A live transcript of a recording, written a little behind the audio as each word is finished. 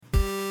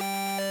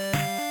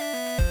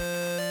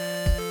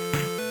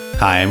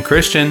Hi, I'm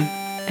Christian.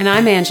 And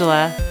I'm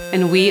Angela,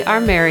 and we are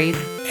married.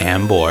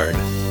 And bored.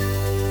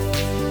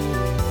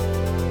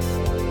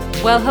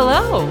 Well,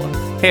 hello.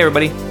 Hey,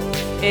 everybody.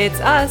 It's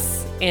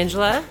us,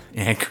 Angela.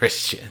 And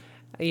Christian.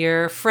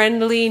 Your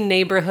friendly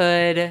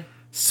neighborhood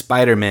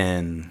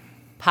Spider-Man.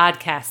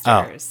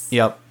 podcasters. Oh,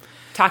 yep.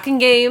 Talking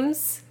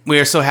games. We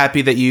are so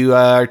happy that you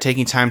are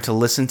taking time to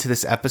listen to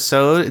this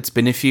episode. It's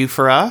been a few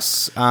for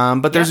us,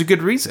 but there's a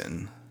good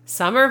reason.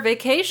 Summer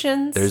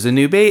vacations. There's a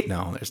new bait.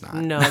 No, there's not.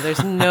 No,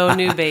 there's no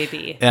new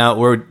baby.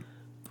 We're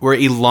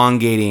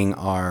elongating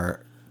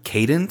our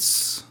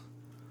cadence.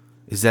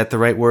 Is that the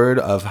right word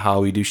of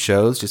how we do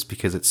shows? Just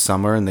because it's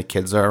summer and the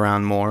kids are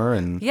around more,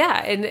 and Yeah,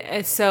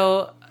 and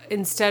so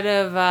instead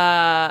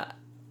of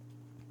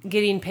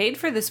getting paid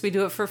for this, we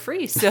do it for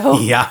free. So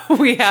yeah,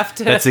 we have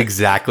to. That's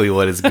exactly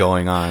what is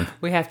going on.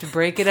 We have to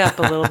break it up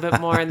a little bit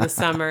more in the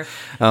summer.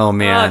 Oh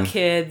man, Oh,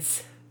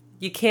 kids.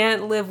 You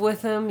can't live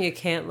with them. You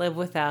can't live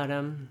without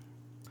them.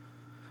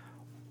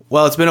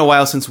 Well, it's been a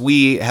while since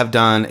we have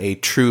done a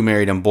true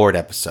Married and Bored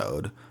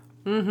episode.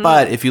 Mm-hmm.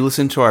 But if you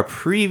listen to our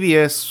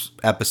previous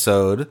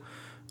episode,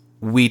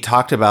 we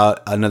talked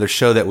about another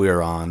show that we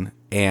were on,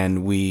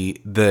 and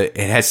it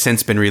has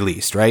since been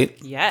released, right?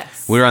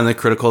 Yes. We were on the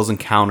Critical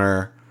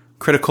Encounters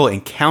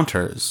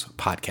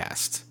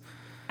podcast.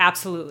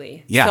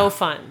 Absolutely. Yeah. So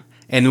fun.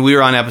 And we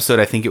were on episode,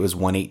 I think it was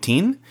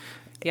 118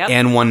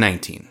 and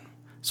 119.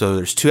 So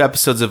there's 2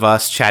 episodes of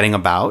us chatting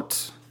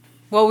about...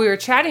 Well, we were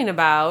chatting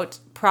about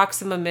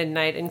Proxima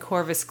Midnight and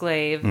Corvus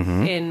Glaive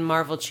in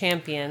Marvel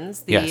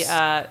Champions,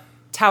 the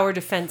tower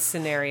defense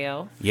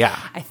scenario. Yeah.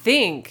 I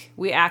think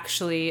we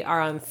actually are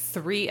on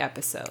 3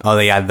 episodes. Oh,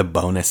 they had the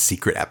bonus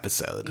secret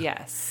episode.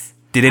 Yes.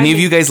 Did any of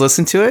you guys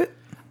listen to it?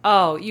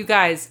 Oh, you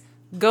guys,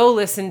 go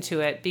listen to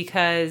it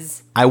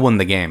because... I won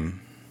the game.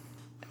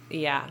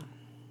 Yeah.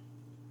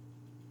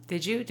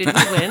 Did you? Did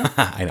you win?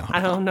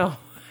 I don't know.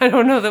 I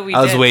don't know that we did.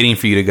 I was waiting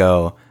for you to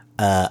go,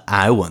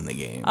 I won the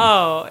game.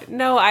 Oh,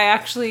 no, I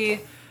actually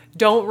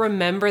don't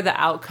remember the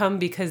outcome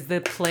because the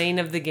playing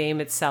of the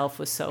game itself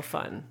was so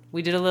fun.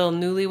 We did a little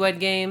newlywed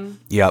game.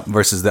 Yep,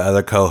 versus the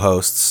other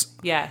co-hosts.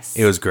 Yes.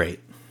 It was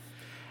great.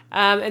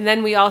 And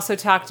then we also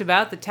talked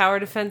about the tower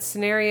defense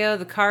scenario,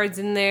 the cards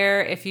in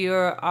there. If you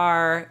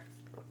are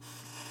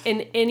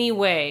in any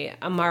way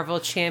a Marvel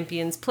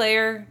Champions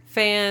player,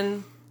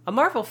 fan, a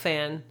Marvel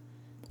fan.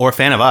 Or a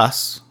fan of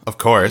us, of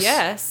course.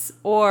 Yes.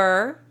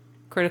 Or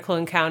Critical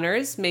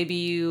Encounters. Maybe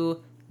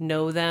you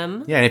know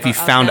them. Yeah, and if you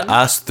found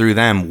us through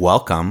them,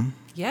 welcome.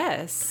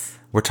 Yes.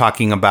 We're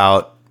talking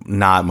about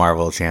not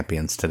Marvel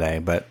Champions today,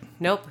 but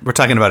Nope. we're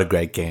talking about a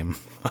great game.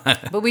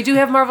 But we do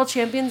have Marvel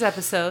Champions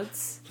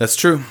episodes. That's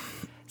true.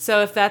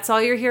 So if that's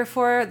all you're here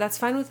for, that's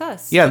fine with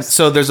us. Yeah,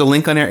 so there's a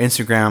link on our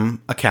Instagram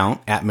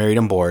account at Married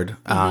and Bored.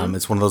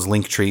 It's one of those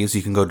link trees.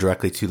 You can go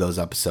directly to those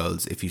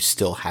episodes if you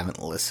still haven't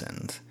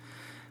listened.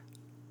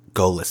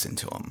 Go listen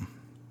to them.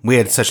 We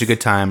had such a good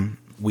time.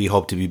 We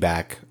hope to be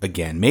back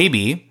again.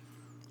 Maybe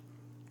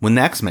when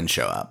the X-Men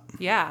show up.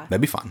 Yeah.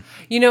 That'd be fun.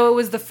 You know, it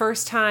was the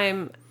first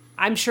time,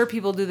 I'm sure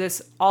people do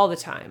this all the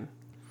time,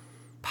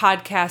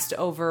 podcast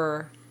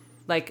over,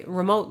 like,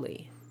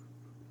 remotely.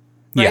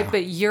 Right? Yeah.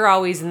 But you're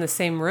always in the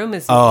same room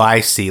as me. Oh,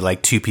 I see.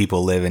 Like 2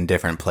 people live in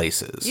different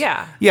places.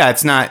 Yeah. Yeah,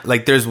 it's not,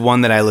 like there's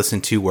one that I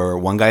listen to where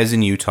one guy's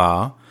in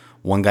Utah,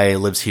 one guy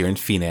lives here in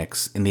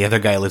Phoenix, and the other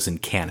guy lives in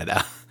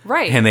Canada.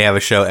 Right. And they have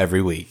a show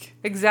every week.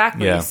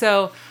 Exactly. Yeah.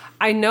 So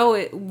I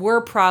know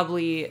we're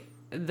probably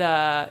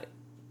the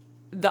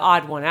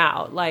odd one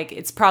out. Like,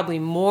 it's probably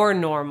more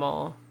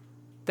normal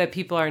that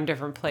people are in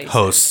different places.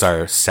 Hosts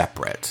are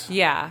separate.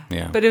 Yeah.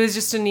 Yeah. But it was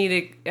just a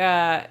neat,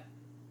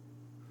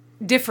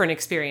 different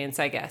experience,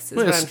 I guess. Is It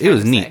what I'm was, trying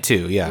to neat say.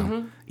 too,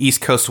 yeah.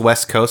 East Coast,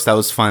 West Coast, that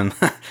was fun.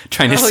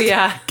 Trying to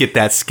yeah. get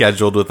that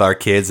scheduled with our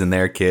kids and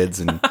their kids,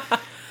 and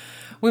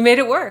We made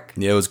it work.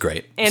 it was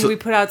great. And So- we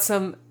put out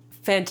some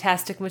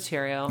fantastic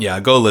material. Yeah,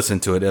 go listen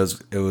to it.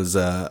 It was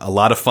a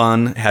lot of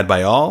fun had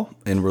by all,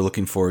 and we're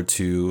looking forward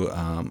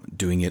to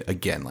doing it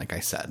again, like I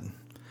said.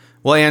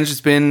 Well, Ange,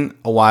 it's been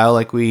a while,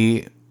 like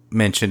we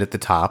mentioned at the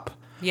top.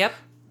 Yep.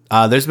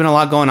 There's been a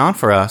lot going on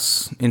for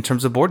us in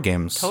terms of board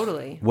games.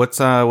 Totally. What's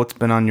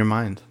been on your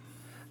mind?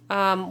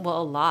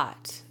 Well, a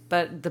lot.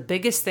 But the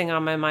biggest thing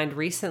on my mind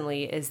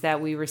recently is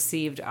that we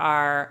received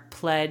our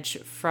pledge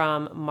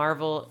from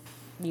Marvel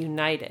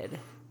United.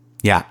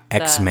 Yeah, the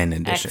X-Men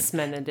edition.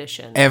 X-Men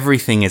edition.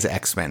 Everything is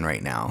X-Men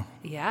right now.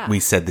 Yeah. We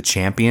said the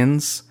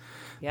champions,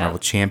 Yep. Marvel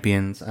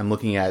Champions. I'm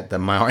looking at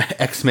the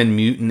X-Men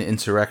Mutant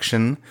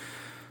Insurrection,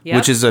 Yep.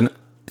 which is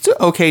it's an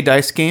okay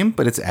dice game,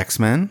 but it's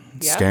X-Men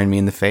Yep. staring me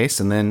in the face,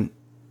 and then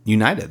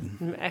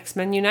United.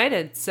 X-Men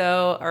United.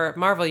 Or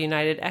Marvel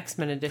United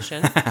X-Men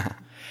edition.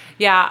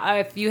 Yeah,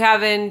 if you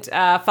haven't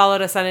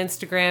followed us on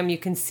Instagram, you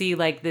can see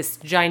like this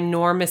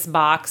ginormous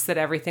box that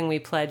everything we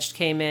pledged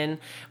came in.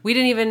 We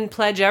didn't even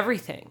pledge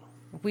everything.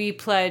 We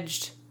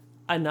pledged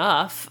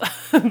enough,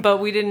 but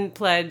we didn't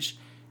pledge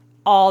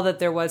all that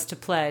there was to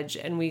pledge,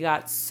 and we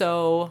got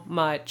so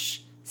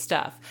much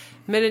stuff.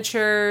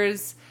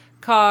 Miniatures,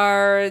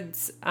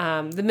 cards.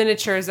 The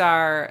miniatures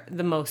are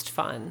the most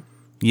fun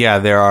Yeah,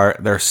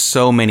 there's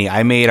so many.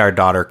 I made our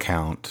daughter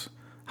count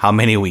how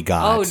many we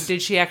got. Oh,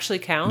 did she actually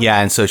count? Yeah,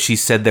 and so she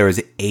said there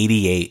was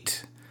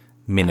 88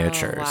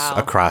 miniatures wow.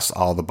 across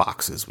all the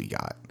boxes we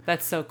got.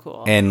 That's so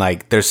cool. And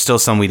like there's still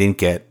some we didn't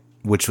get,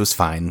 which was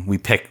fine. We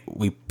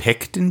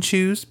picked and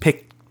chose?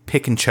 Pick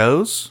and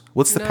chose?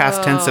 What's the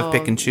past tense of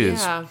pick and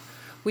choose? Yeah.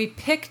 We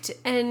picked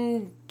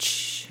and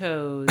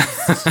chose.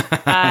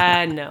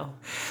 No.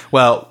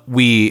 Well,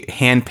 we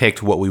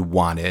handpicked what we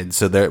wanted,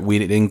 so that we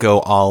didn't go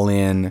all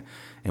in,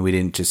 and we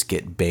didn't just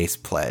get base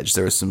pledge.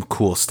 There was some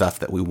cool stuff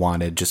that we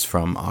wanted just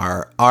from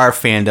our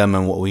fandom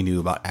and what we knew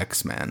about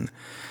X-Men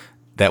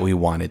that we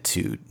wanted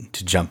to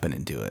jump in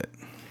and do it.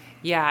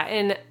 Yeah,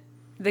 and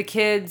the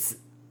kids,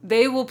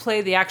 they will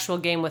play the actual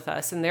game with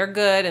us, and they're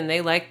good, and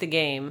they like the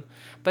game.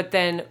 But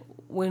then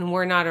when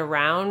we're not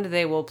around,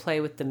 they will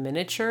play with the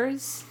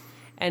miniatures.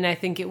 And I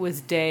think it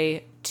was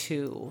day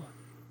 2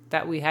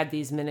 that we had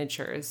these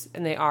miniatures,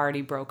 and they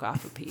already broke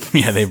off a piece.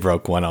 Yeah, they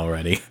broke one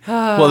already.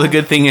 Well, the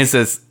good thing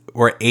is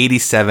we're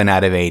 87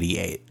 out of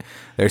 88.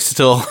 There's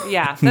still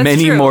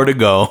many true. more to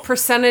go.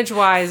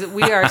 Percentage-wise,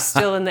 we are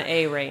still in the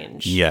A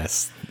range.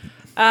 Yes.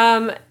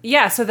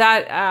 Yeah, so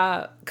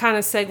that kind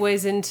of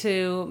segues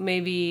into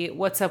maybe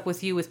what's up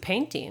with you with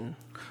painting.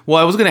 Well,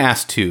 I was going to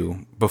ask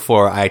too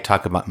before I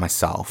talk about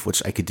myself,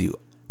 which I could do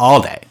all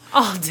day.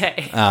 All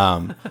day.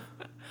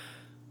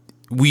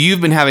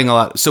 You've been having a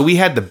lot. So we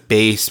had the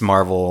base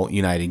Marvel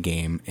United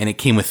game, and it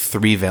came with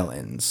 3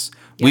 villains.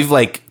 Yeah. We've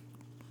like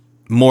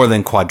more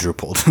than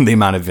quadrupled the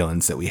amount of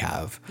villains that we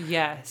have.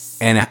 Yes.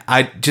 And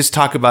I just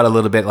talk about a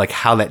little bit like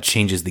how that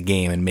changes the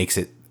game and makes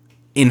it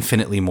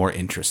infinitely more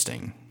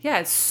interesting. Yeah,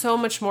 it's so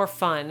much more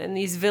fun, and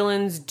these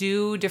villains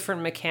do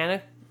different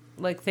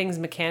things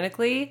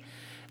mechanically.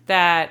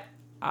 That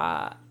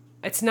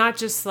it's not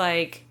just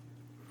like,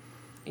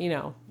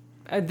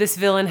 this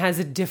villain has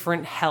a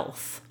different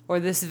health, or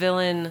this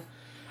villain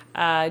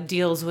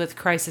deals with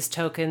crisis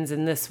tokens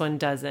and this one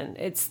doesn't.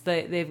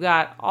 They've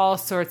got all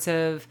sorts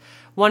of.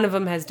 One of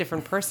them has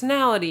different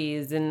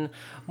personalities, and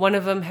one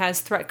of them has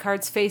threat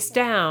cards face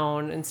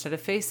down instead of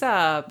face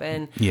up,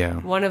 and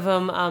one of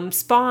them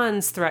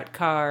spawns threat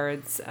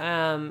cards.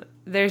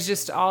 There's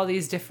just all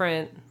these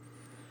different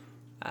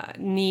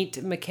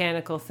neat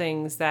mechanical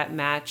things that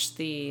match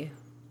the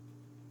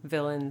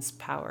villain's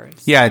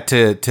powers. Yeah,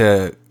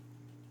 to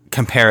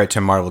compare it to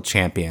Marvel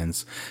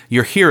Champions,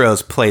 your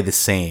heroes play the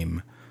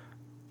same,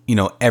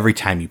 every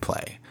time you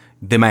play.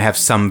 They might have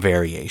some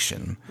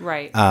variation.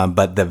 Right.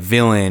 But the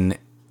villain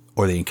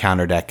or the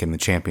encounter deck in the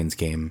Champions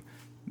game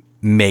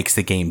makes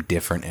the game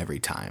different every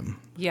time.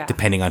 Yeah.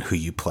 Depending on who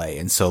you play.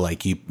 And so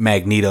like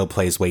Magneto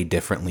plays way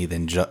differently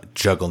than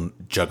Juggernaut.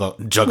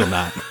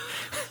 Juggernaut.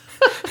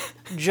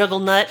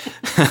 Juggernaut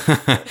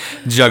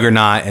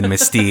and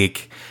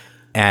Mystique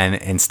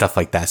and stuff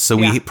like that. So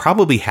we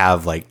probably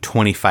have like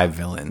 25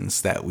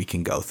 villains that we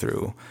can go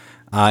through.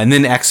 And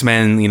then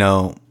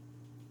X-Men,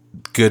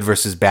 good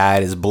versus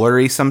bad is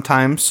blurry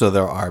sometimes. So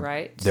there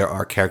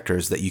are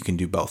characters that you can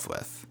do both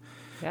with.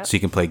 Yep. So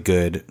you can play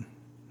good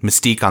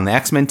Mystique on the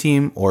X-Men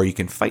team, or you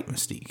can fight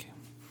Mystique.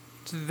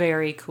 It's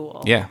very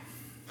cool. Yeah.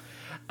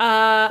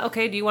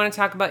 Okay, do you want to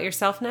talk about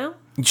yourself now?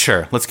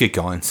 Sure. Let's get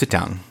going. Sit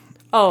down.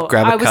 Oh,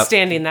 I was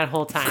standing that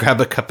whole time. Grab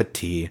a cup of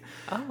tea.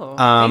 Oh,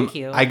 thank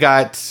you.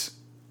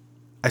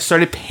 I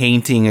started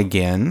painting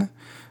again,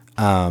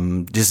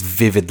 just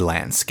vivid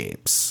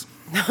landscapes.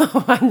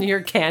 On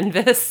your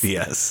canvas?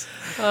 Yes.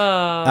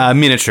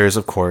 Miniatures,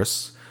 of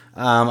course.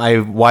 I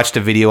watched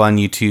a video on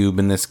YouTube,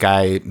 and this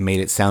guy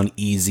made it sound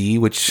easy,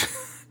 which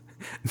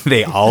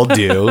they all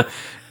do.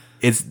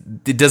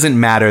 It doesn't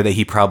matter that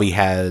he probably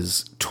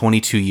has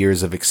 22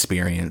 years of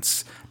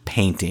experience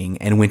painting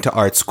and went to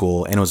art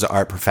school and was an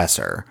art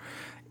professor.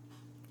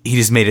 He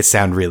just made it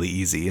sound really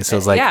easy. And so I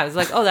was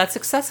like, oh, that's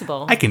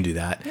accessible. I can do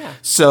that. Yeah.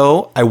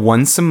 So I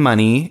won some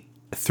money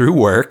through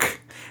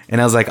work,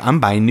 and I was like, I'm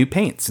buying new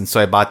paints. And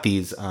so I bought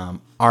these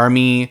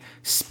Army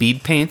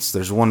speed paints.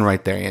 There's one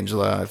right there,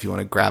 Angela, if you want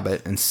to grab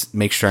it and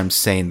make sure I'm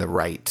saying the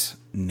right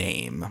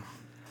name.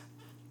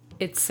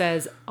 It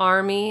says the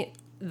Army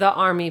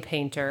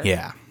Painter.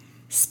 Yeah.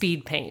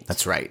 Speed paint.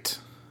 That's right.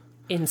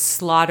 In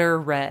Slaughter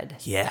Red.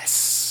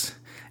 Yes.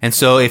 And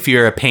so if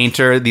you're a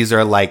painter, these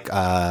are like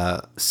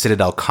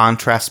Citadel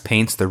contrast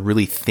paints. They're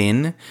really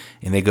thin,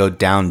 and they go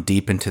down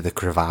deep into the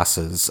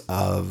crevasses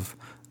of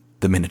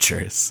the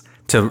miniatures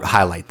to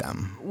highlight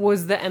them.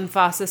 Was the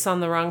emphasis on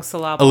the wrong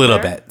syllable? A little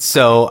bit.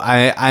 So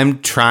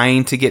I'm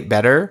trying to get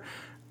better.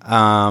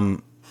 I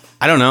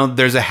don't know.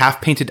 There's a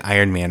half-painted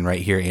Iron Man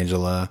right here,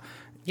 Angela.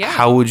 Yeah.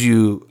 How would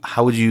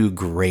you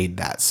grade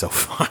that so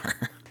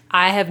far?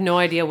 I have no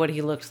idea what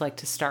he looked like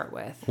to start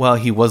with. Well,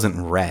 he wasn't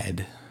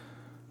red.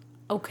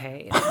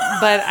 Okay.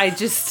 But I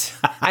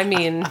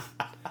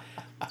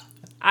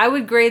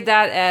would grade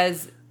that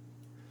as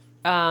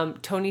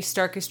Tony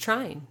Stark is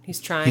trying.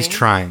 He's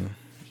trying.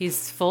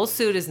 His full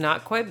suit is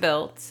not quite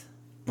built.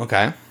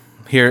 Okay.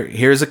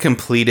 Here's a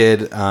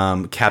completed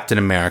Captain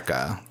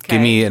America. Okay.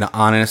 Give me an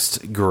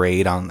honest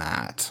grade on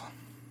that.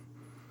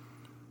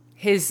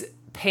 His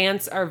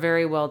pants are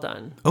very well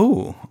done.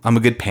 Oh, I'm a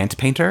good pant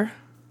painter.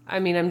 I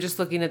mean, I'm just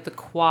looking at the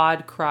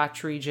quad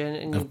crotch region,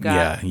 and you've got...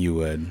 Yeah, you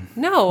would.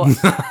 No,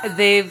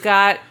 they've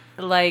got,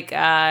 like,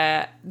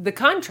 the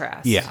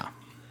contrast. Yeah.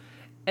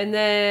 And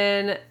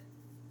then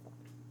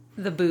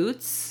the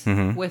boots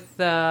with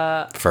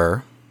the...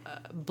 Fur.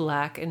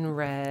 Black and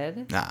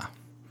red. Ah.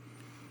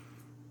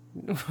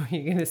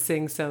 You're going to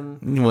sing some...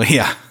 Well,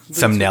 yeah.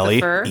 Some with the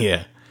Nelly. fur?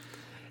 Yeah.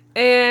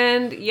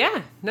 And,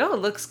 yeah. No, it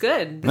looks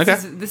good.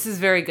 This is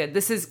very good.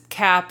 This is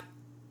Cap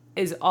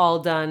is all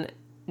done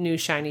new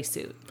shiny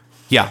suit.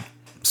 Yeah.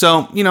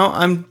 So, you know,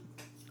 I'm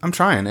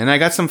trying. And I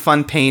got some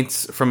fun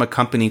paints from a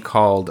company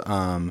called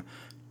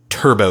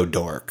Turbo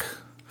Dork.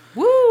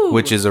 Woo!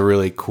 Which is a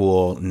really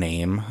cool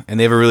name. And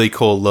they have a really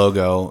cool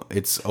logo.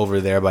 It's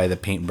over there by the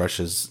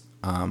paintbrushes.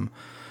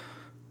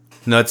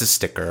 No, it's a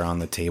sticker on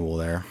the table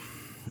there.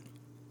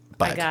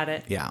 But, I got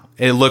it. Yeah.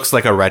 It looks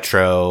like a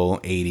retro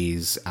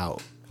 80s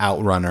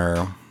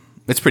outrunner.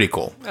 It's pretty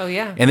cool. Oh,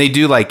 yeah. And they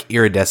do like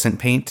iridescent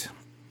paint.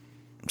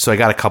 So I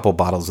got a couple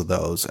bottles of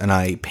those, and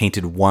I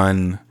painted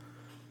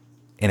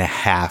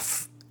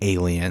 1.5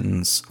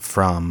 aliens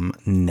from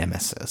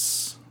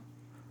Nemesis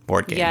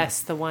board game. Yes,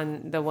 the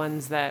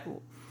ones that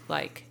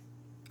like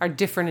are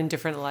different in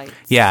different lights.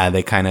 Yeah,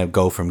 they kind of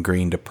go from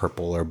green to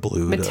purple or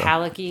blue.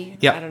 Metallic-y.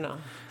 Yeah. I don't know.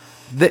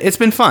 It's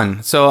been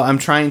fun. So I'm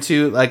trying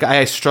to, like,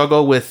 I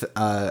struggle with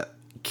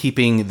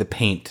keeping the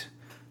paint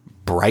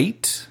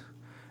bright.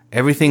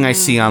 Everything I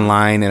see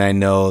online, and I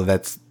know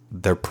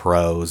they're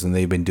pros and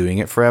they've been doing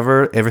it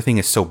forever, everything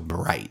is so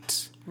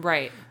bright.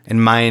 Right.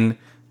 And mine,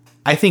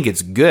 I think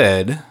it's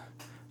good,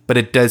 but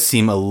it does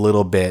seem a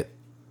little bit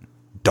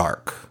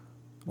dark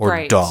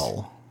or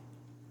dull.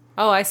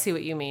 Oh, I see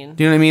what you mean.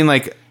 Do you know what I mean?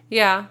 Like,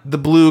 yeah, the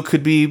blue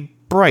could be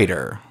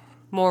brighter.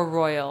 more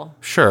royal.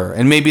 Sure.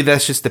 And maybe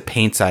that's just the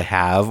paints I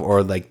have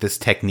or like this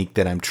technique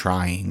that I'm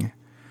trying.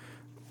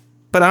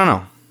 But I don't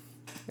know.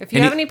 If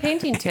you have any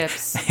painting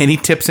tips, Any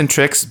tips and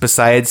tricks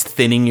besides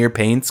thinning your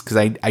paints? Because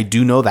I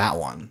do know that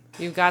one.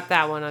 you've got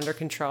that one under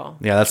control.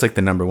 Yeah, that's like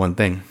the number one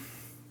thing.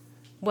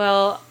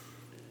 Well,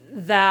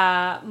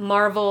 the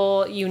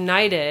Marvel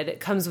United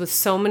comes with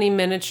so many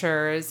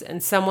miniatures,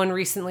 and someone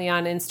recently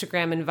on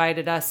Instagram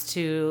invited us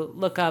to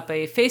look up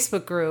a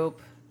Facebook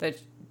group that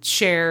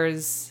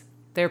shares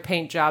their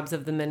paint jobs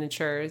of the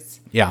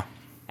miniatures. Yeah.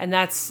 And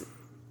that's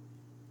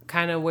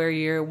kind of where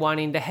you're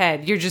wanting to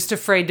head. You're just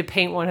afraid to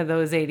paint one of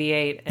those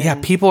 88. And Yeah,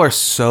 people are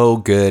so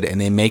good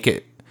and they make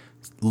it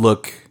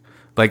look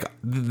like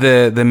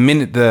the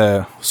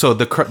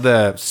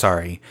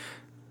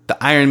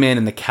Iron Man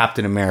and the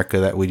Captain America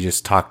that we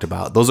just talked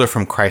about. Those are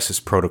from Crisis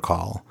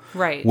Protocol.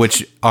 Right.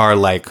 Which are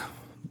like,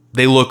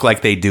 they look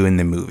like they do in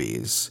the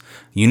movies.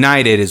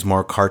 United is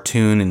more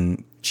cartoon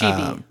and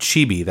Chibi.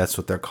 chibi, that's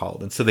what they're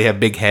called. And so they have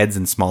big heads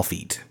and small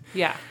feet.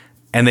 Yeah.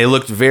 And they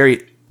looked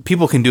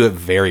people can do it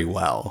very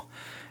well.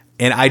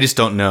 And I just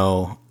don't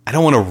know. I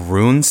don't want to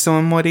ruin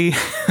somebody.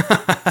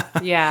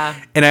 Yeah.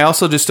 And I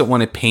also just don't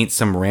want to paint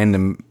some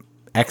random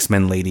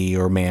X-Men lady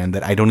or man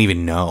that I don't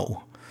even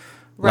know.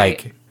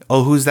 Right. Like,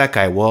 oh, who's that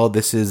guy? Well,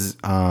 this is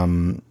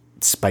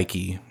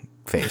Spiky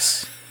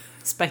Face.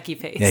 Spiky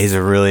face. Yeah, he's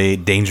a really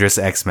dangerous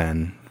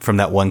X-Men from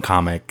that one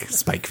comic,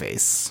 Spike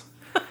Face.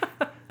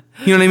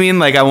 You know what I mean?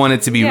 Like, I want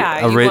it to be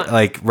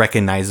like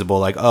recognizable.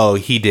 Like, oh,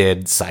 he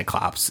did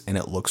Cyclops, and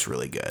it looks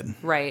really good.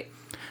 Right.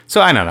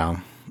 So I don't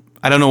know.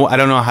 I don't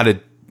know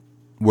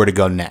where to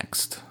go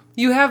next.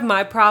 You have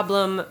my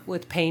problem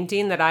with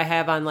painting that I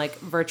have on like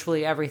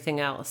virtually everything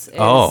else.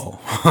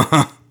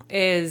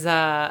 Is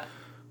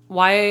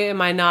why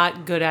am I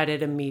not good at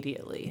it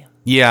immediately?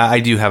 Yeah,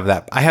 I do have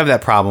that. I have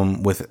that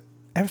problem with.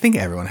 I think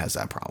everyone has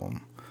that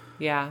problem.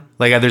 Yeah.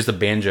 Like, there's the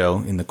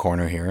banjo in the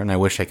corner here, and I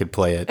wish I could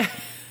play it.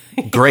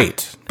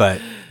 Great,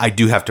 but I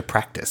do have to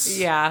practice.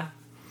 Yeah.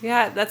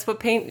 Yeah, that's what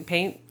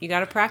paint, you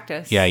got to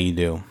practice. Yeah, you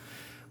do.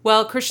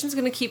 Well, Christian's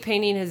going to keep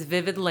painting his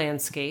vivid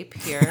landscape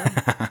here.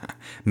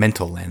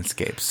 Mental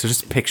landscapes. So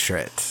just picture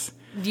it.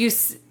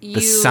 The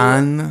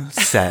sun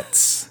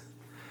sets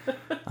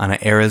on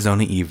an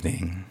Arizona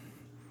evening.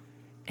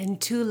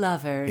 And two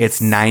lovers.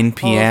 It's 9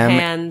 p.m.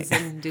 Hold hands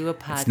and do a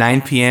podcast. It's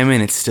 9 p.m.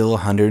 and it's still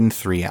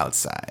 103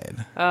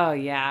 outside. Oh,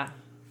 yeah.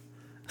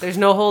 There's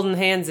no holding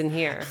hands in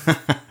here.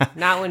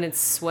 Not when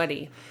it's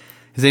sweaty.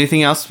 Has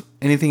anything else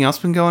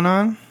been going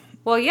on?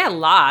 Well, yeah,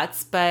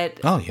 lots, but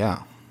oh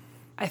yeah,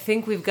 I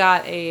think we've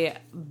got a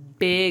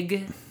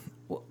big,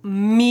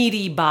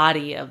 meaty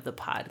body of the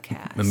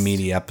podcast. A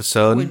meaty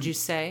episode, would you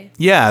say?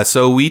 Yeah.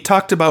 So we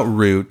talked about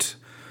Root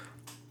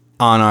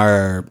on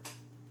our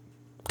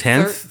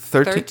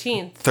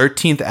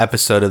 13th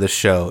episode of the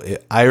show.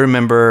 I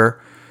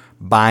remember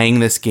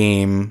buying this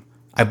game.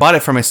 I bought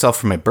it for myself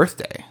for my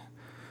birthday.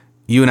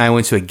 You and I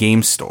went to a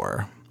game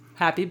store.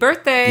 Happy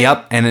birthday.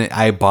 Yep. And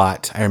I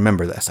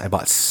remember this. I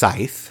bought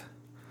Scythe,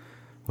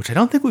 which I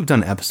don't think we've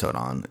done an episode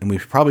on. And we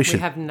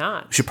have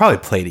not. We should probably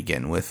play it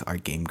again with our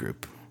game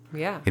group.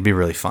 Yeah. It'd be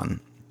really fun.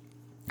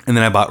 And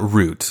then I bought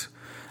Root.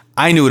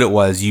 I knew what it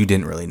was. You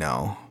didn't really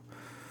know.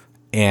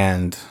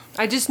 And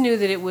I just knew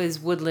that it was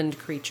woodland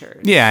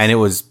creatures. Yeah, and it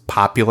was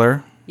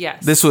popular.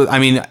 Yes. This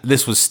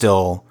was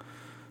still,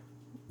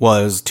 it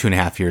was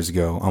 2.5 years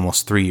ago,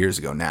 almost 3 years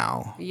ago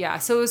now. Yeah,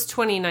 so it was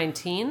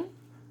 2019?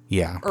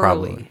 Yeah,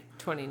 probably. Early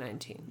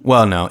 2019.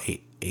 Well, no,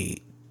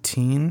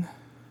 18?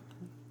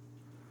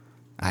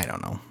 I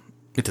don't know.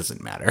 It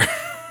doesn't matter.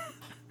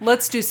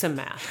 Let's do some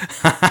math.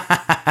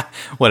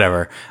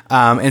 Whatever.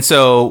 And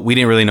so we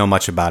didn't really know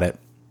much about it.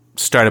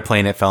 Started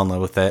playing it, fell in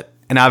love with it.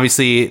 And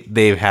obviously,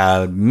 they've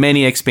had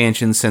many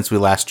expansions since we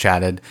last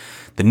chatted.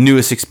 The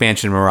newest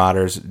expansion,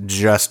 Marauders,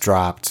 just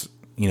dropped,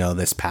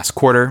 this past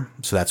quarter.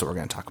 So that's what we're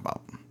going to talk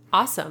about.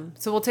 Awesome.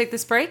 So we'll take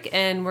this break,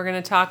 and we're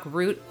going to talk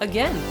Root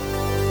again.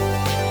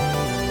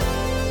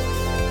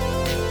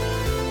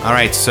 All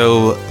right,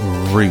 so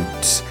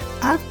Root.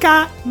 I've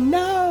got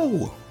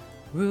no.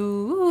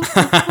 Root.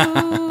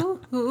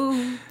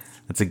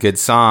 That's a good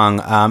song.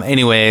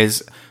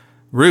 Anyways,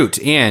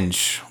 Root,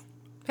 Ange.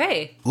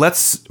 Hey. Why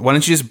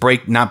don't you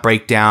just not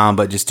break down,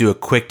 but just do a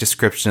quick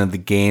description of the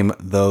game,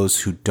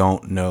 those who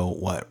don't know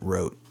what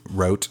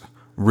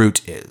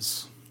Root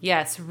is.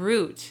 Yes,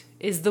 Root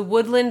is the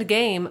woodland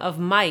game of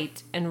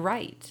might and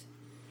right.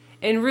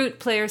 In Root,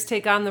 players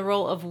take on the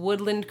role of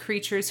woodland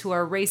creatures who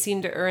are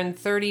racing to earn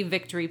 30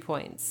 victory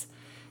points.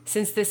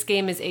 Since this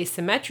game is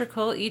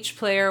asymmetrical, each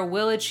player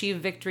will achieve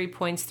victory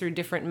points through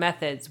different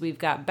methods. We've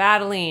got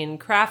battling,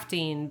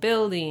 crafting,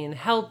 building,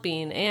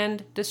 helping,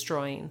 and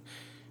destroying.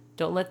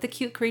 Don't let the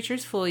cute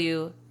creatures fool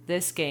you.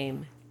 This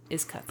game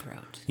is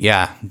cutthroat.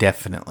 Yeah,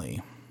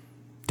 definitely.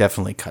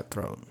 Definitely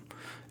cutthroat.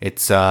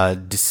 It's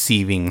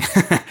deceiving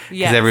because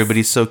Yes.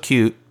 everybody's so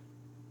cute,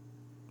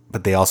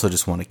 but they also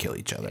just want to kill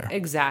each other.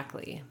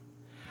 Exactly.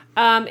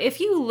 If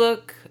you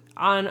look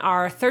on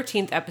our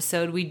 13th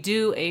episode, we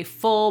do a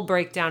full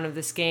breakdown of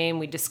this game.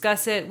 We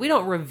discuss it. We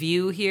don't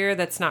review here.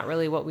 That's not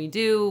really what we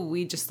do.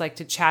 We just like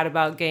to chat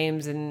about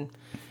games, and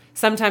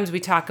sometimes we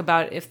talk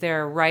about if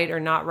they're right or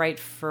not right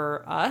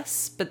for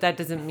us, but that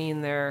doesn't mean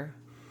they're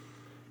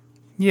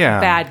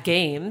bad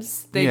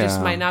games. They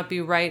just might not be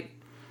right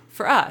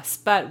for us.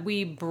 But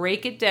we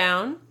break it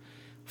down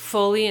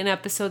fully in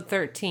episode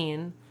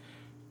 13.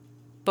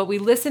 But we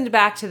listened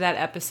back to that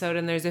episode,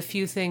 and there's a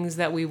few things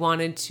that we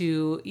wanted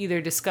to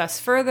either discuss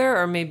further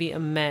or maybe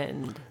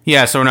amend.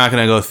 Yeah, so we're not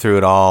going to go through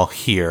it all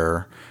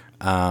here,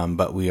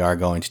 but we are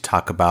going to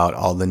talk about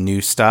all the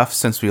new stuff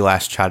since we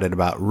last chatted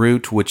about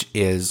Root, which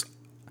is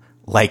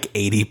like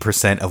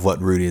 80% of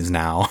what Root is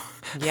now.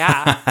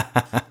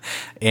 Yeah.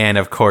 And,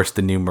 of course,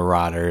 the new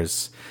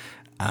Marauders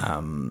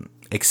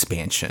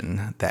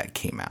expansion that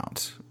came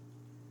out.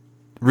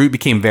 Root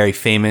became very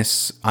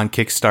famous on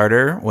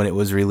Kickstarter when it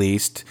was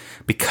released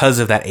because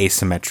of that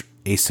asymmetry.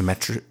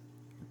 Asymmetry.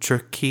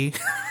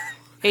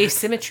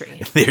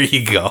 There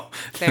you go.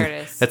 There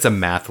it is. That's a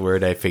math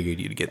word. I figured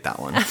you'd get that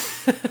one.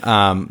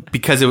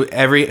 Because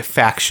every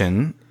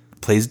faction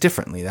plays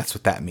differently. That's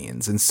what that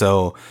means. And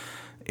so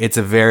it's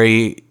a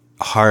very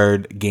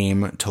hard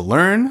game to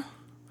learn.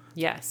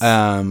 Yes.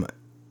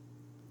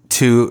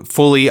 To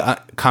fully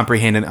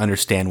comprehend and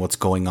understand what's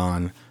going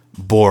on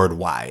board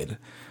wide.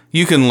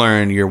 You can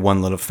learn your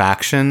one little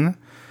faction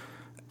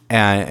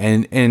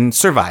and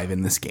survive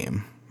in this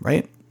game,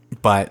 right?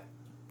 But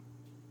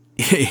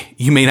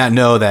you may not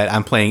know that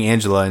I'm playing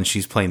Angela and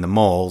she's playing the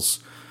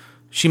moles.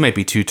 She might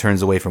be 2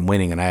 turns away from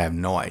winning, and I have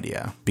no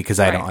idea because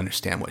I don't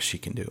understand what she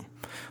can do.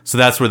 So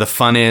that's where the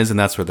fun is, and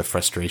that's where the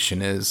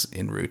frustration is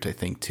in Root, I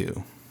think,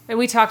 too. And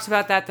we talked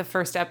about that the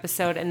first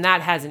episode, and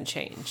that hasn't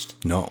changed.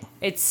 No.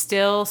 It's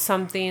still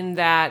something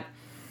that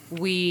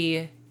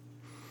we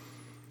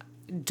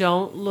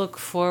don't look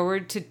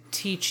forward to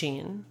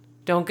teaching.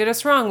 Don't get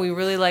us wrong. We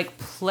really like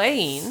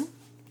playing.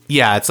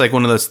 Yeah, it's like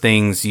one of those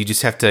things you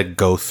just have to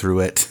go through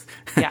it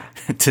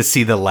to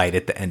see the light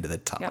at the end of the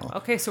tunnel.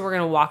 Yep. Okay, so we're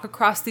going to walk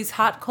across these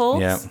hot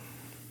coals. Yep.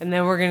 And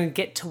then we're going to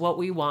get to what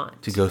we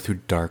want. To go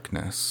through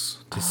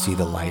darkness to see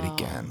the light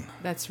again.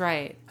 That's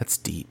right. That's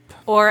deep.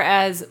 Or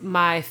as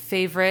my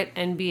favorite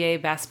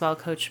NBA basketball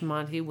coach,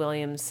 Monty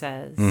Williams,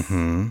 says,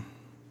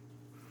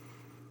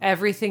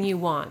 everything you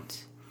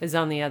want is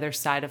on the other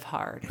side of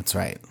hard. That's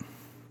right.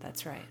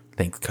 That's right.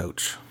 Thanks,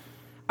 Coach.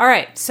 All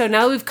right, so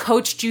now we've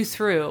coached you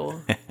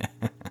through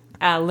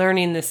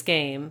learning this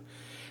game.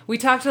 We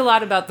talked a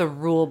lot about the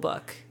rule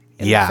book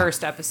in the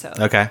first episode.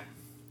 Okay.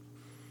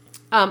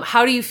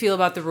 How do you feel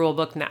about the rule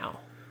book now?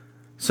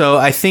 So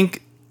I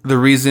think the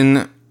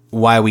reason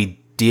why we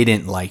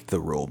didn't like the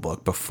rule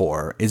book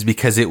before is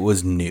because it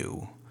was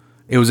new.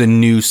 It was a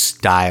new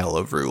style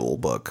of rule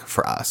book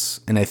for us.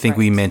 And I think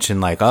we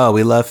mentioned like, oh,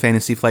 we love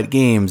Fantasy Flight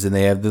games and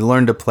they have the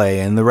learn to play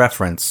and the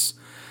reference.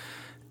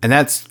 And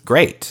that's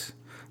great.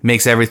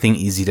 Makes everything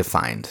easy to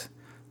find.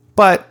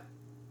 But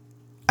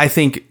I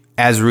think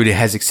as Root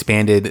has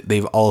expanded,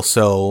 they've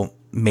also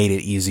made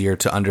it easier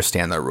to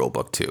understand their rule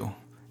book too.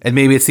 And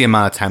maybe it's the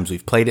amount of times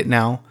we've played it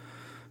now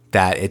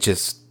that it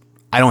just,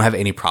 I don't have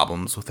any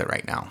problems with it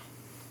right now.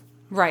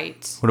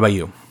 Right. What about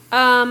you?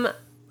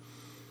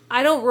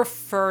 I don't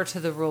refer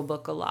to the rule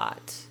book a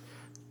lot.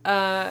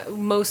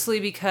 Mostly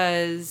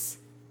because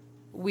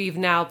we've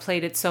now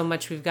played it so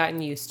much we've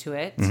gotten used to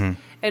it.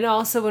 And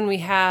also when we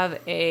have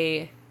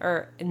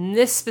or in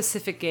this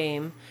specific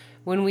game,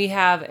 when we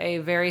have a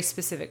very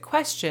specific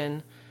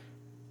question,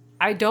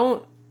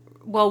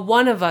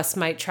 one of us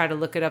might try to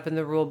look it up in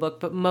the rule book,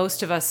 but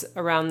most of us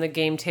around the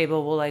game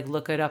table will like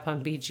look it up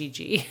on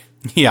BGG.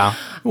 Yeah,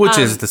 which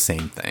is the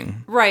same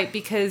thing. Right,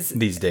 because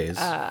these days.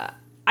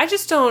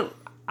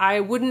 I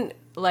wouldn't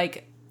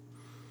like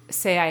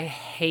say I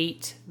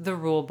hate the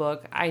rule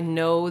book. I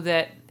know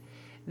that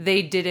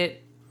they did it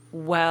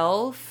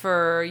well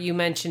you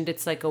mentioned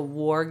it's like a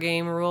war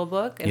game rule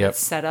book and it's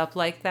set up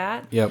like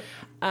that. Yep.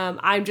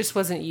 I just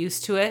wasn't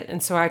used to it,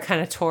 and so I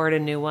kind of tore it a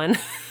new one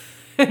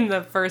in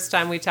the first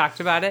time we talked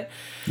about it.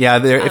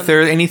 Yeah, if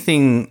there's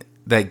anything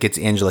that gets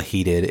Angela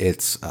heated,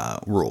 it's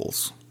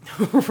rules.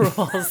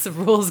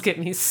 Rules get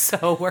me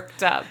so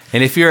worked up.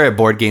 And if you're a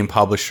board game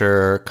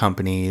publisher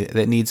company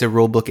that needs a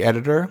rule book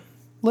editor,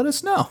 let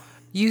us know.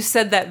 You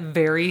said that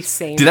very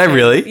same Did thing. I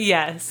really?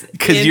 Yes.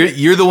 Because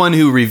you're the one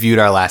who reviewed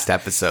our last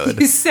episode.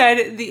 You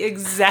said the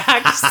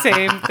exact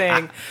same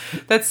thing.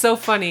 That's so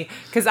funny.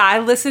 Because I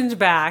listened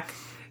back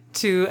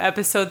to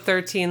episode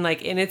 13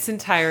 like in its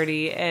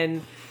entirety,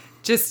 and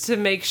just to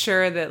make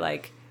sure that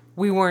like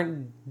we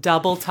weren't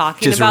double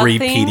talking just about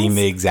repeating things.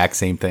 the exact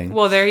same thing.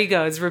 Well, there he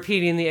goes,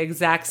 repeating the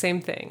exact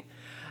same thing.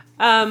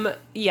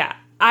 Yeah,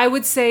 I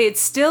would say it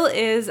still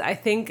is, I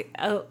think,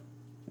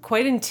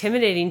 quite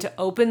intimidating to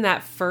open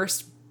that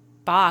first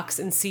box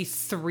and see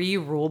 3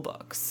 rule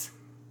books.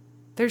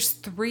 There's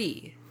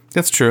 3.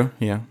 That's true,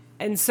 yeah.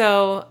 And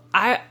so,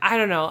 I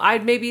don't know.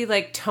 I'd maybe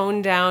like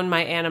tone down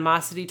my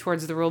animosity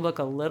towards the rule book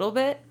a little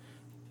bit,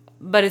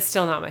 but it's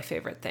still not my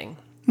favorite thing.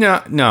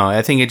 No,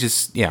 I think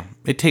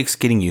it takes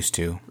getting used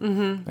to.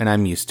 Mm-hmm. And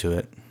I'm used to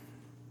it.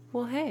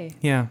 Well, hey.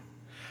 Yeah.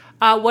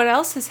 What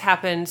else has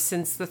happened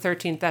since the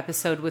 13th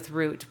episode with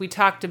Root? We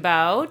talked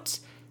about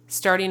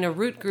starting a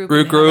Root group.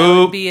 That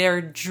would be our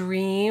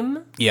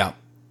dream. Yeah.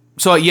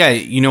 So, yeah,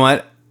 you know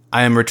what?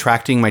 I am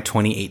retracting my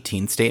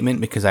 2018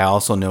 statement because I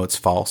also know it's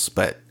false,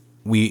 but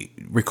we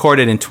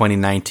recorded in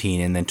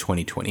 2019 and then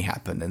 2020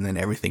 happened and then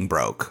everything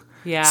broke.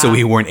 Yeah. So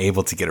we weren't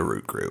able to get a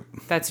Root group.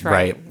 That's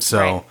right.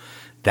 So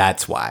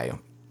that's why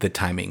the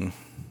timing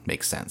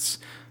makes sense.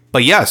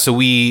 But yeah, so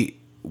we've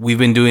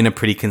been doing a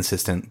pretty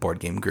consistent board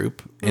game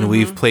group, and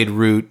we've played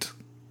Root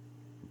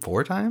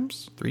 4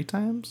 times, 3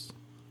 times,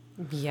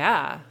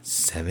 Yeah.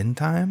 7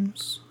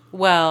 times.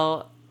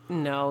 Well,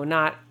 no,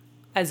 not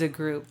as a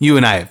group. You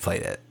and I have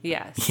played it.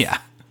 Yes. Yeah.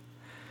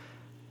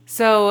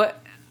 So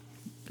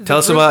Tell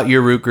us about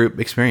your Root group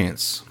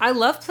experience. I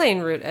love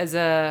playing Root as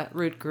a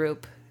Root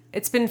group.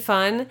 It's been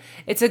fun.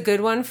 It's a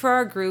good one for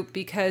our group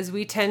because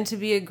we tend to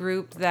be a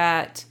group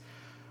that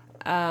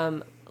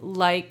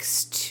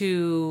likes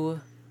to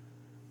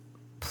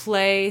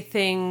play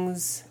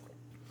things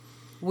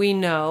we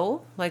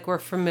know, like we're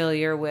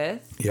familiar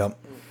with. Yep.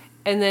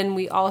 And then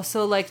we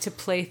also like to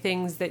play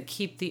things that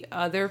keep the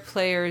other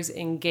players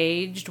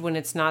engaged when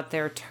it's not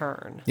their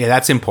turn. Yeah,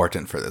 that's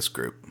important for this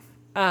group.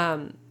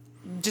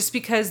 Just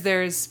because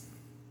there's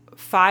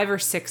 5 or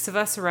 6 of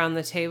us around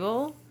the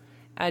table,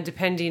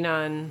 depending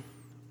on,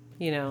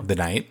 The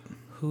night.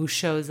 who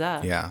shows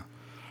up. Yeah.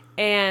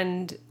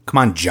 And Come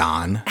on,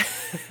 John.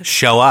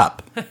 Show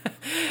up.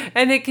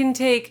 and it can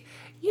take,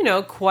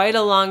 quite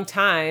a long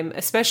time,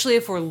 especially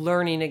if we're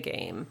learning a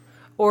game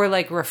or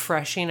like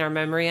refreshing our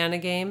memory on a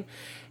game,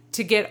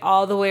 to get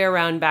all the way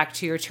around back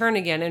to your turn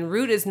again. And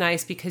Root is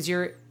nice because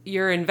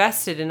you're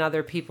invested in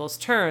other people's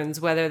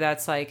turns, whether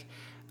that's like,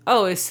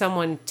 oh, is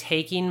someone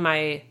taking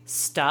my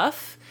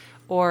stuff,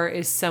 or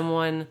is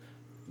someone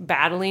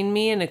battling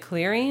me in a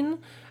clearing?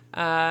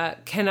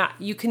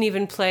 You can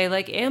even play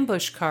like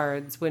ambush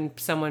cards when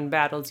someone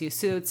battles you.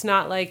 So it's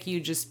not like you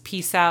just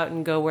peace out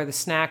and go where the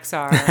snacks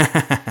are,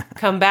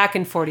 come back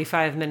in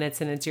 45 minutes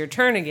and it's your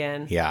turn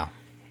again. Yeah.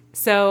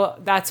 So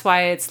that's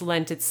why it's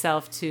lent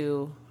itself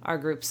to our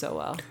group so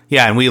well.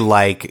 Yeah, and we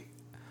like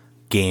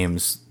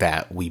games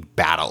that we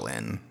battle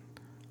in.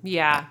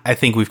 Yeah. I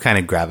think we've kind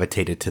of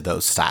gravitated to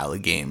those style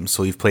of games.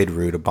 So we've played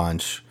Root a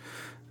bunch.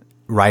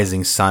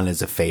 Rising Sun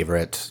is a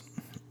favorite.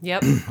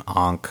 Yep.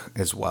 Ankh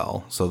as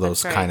well. So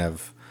those That's right. kind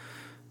of,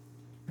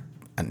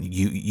 and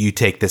you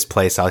take this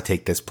place, I'll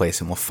take this place,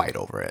 and we'll fight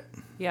over it.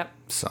 Yep.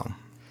 So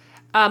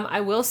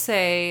I will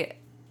say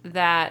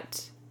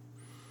that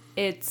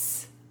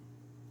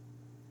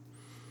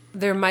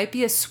there might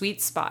be a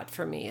sweet spot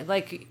for me.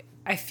 Like,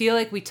 I feel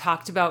like we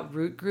talked about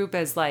Root Group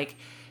as like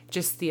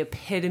just the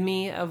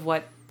epitome of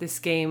what this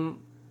game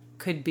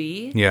could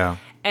be. yeah,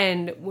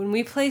 And when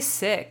we play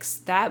 6,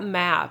 that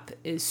map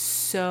is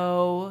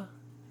so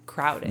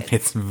crowded.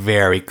 it's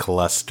very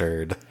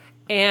clustered.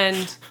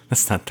 And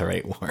That's not the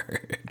right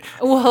word.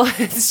 well,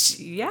 it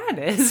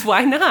is.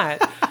 Why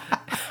not?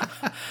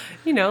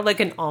 Like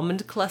an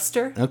almond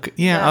cluster. Okay.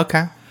 Yeah.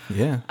 Okay.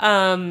 Yeah.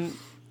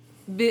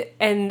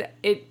 And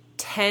it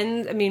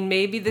tends,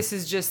 maybe this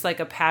is just like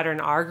a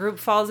pattern our group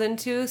falls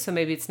into, so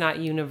maybe it's not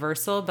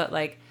universal, but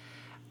like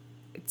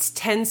it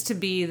tends to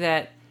be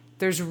that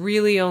there's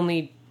really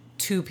only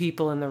 2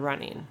 people in the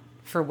running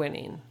for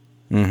winning.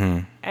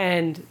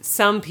 And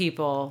some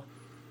people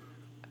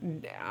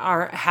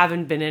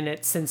haven't been in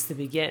it since the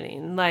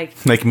beginning.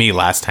 Like me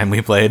last time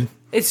we played.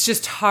 It's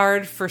just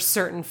hard for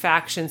certain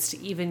factions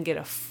to even get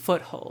a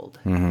foothold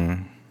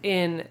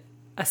in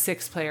a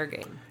 6-player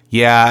game.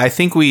 Yeah, I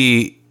think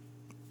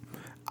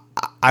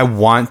I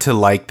want to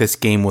like this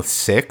game with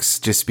 6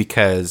 just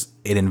because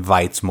it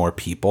invites more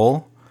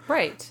people.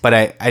 Right.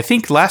 But I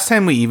think last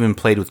time we even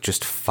played with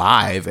just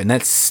 5, and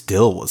that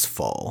still was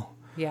full.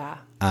 Yeah.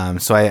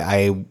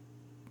 So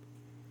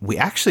we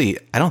actually,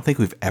 I don't think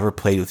we've ever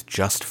played with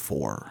just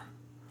 4.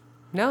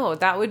 No,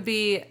 that would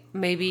be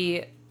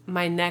maybe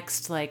my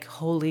next like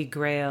holy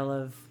grail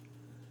of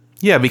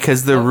Yeah,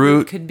 because the what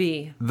root could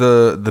be.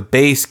 the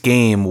base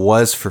game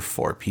was for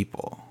 4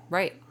 people.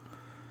 Right.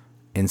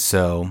 And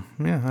so,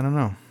 yeah, I don't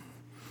know.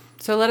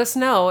 So let us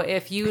know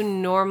if you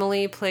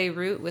normally play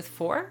Root with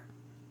 4.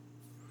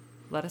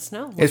 Let us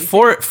know. It's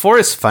 4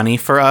 is funny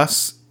for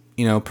us,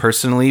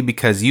 personally,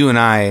 because you and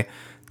I,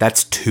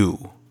 that's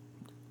 2,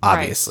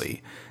 obviously.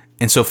 Right.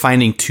 And so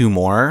finding 2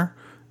 more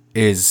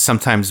is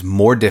sometimes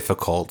more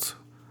difficult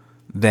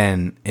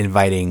than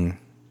inviting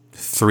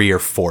 3 or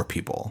 4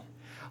 people.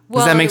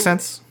 Does that make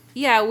sense?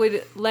 Yeah, it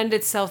would lend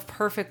itself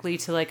perfectly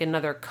to like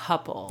another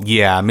couple.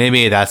 Yeah,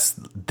 maybe that's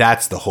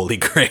the holy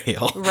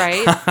grail.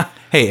 Right?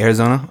 Hey,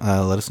 Arizona,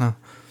 let us know.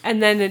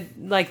 And then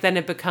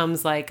it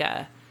becomes like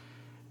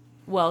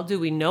well, do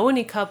we know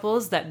any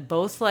couples that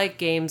both like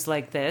games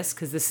like this?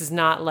 Because this is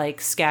not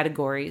like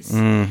categories.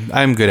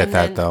 I'm good at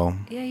that, though.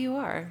 Yeah, you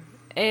are.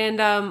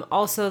 And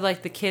also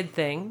like the kid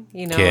thing,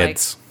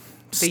 kids.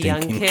 Like the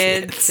young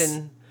kids.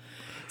 And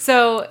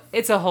so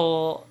it's a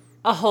whole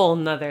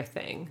nother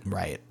thing.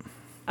 Right.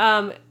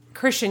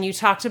 Christian, you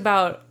talked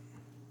about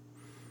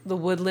the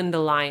Woodland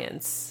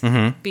Alliance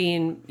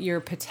being your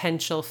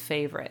potential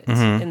favorite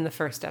in the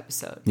first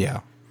episode. Yeah.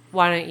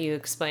 Why don't you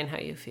explain how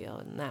you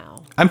feel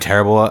now? I'm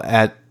terrible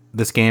at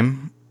this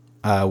game.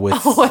 With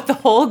at the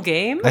whole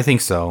game? I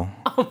think so.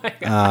 Oh my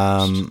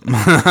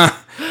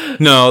gosh.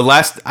 No,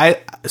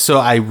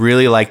 I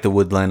really like the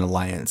Woodland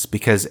Alliance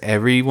because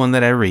everyone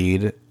that I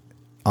read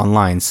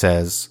online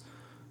says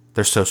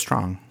they're so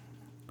strong.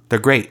 They're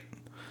great.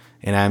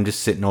 And I'm just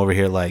sitting over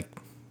here like,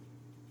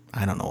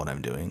 I don't know what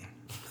I'm doing.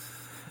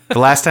 The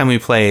last time we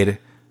played,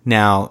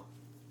 now,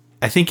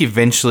 I think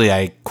eventually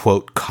I,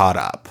 quote, caught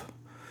up.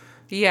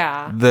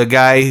 Yeah. The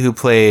guy who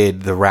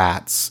played the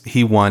rats,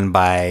 he won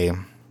by,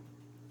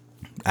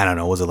 I don't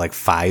know, was it like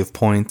 5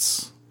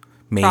 points?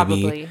 Maybe.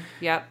 Probably,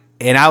 yep.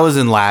 And I was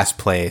in last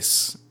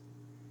place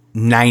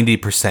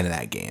 90% of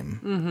that game.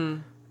 Mm-hmm.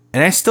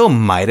 And I still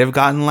might have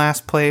gotten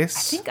last place.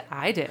 I think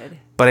I did.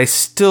 But I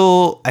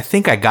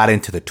think I got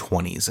into the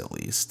 20s at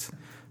least.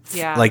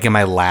 Yeah. Like in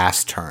my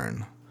last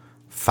turn,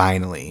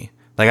 finally.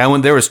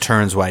 Like there was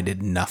turns where I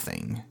did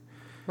nothing.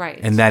 Right.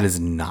 And that is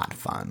not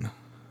fun.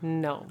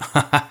 No.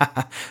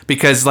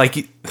 Because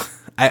like,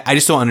 I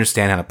just don't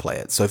understand how to play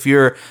it. So if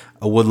you're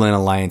a Woodland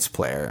Alliance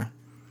player,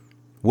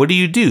 what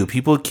do?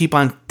 People keep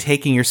on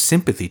taking your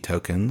sympathy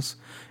tokens,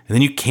 and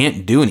then you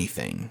can't do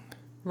anything.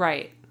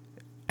 Right.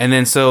 And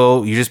then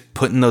so you're just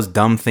putting those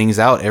dumb things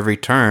out every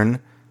turn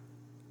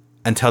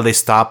until they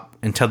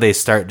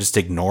start just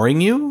ignoring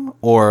you,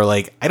 or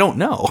like, I don't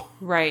know.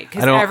 Right,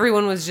 because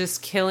everyone was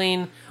just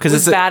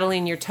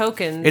battling your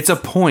tokens. It's a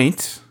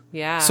point.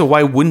 Yeah. So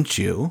why wouldn't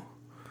you?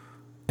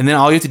 And then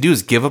all you have to do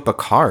is give up a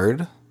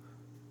card.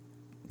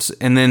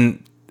 And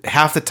then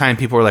half the time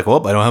people are like,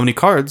 well, I don't have any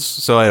cards,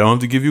 so I don't have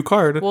to give you a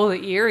card. Well,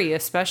 the Eerie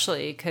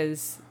especially,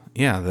 because...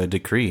 Yeah, the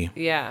decree.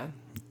 Yeah.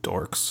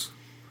 Dorks.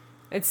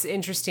 It's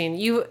interesting.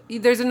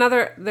 There's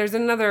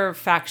another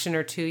faction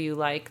or two you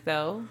like,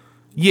 though.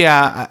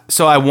 Yeah,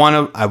 so I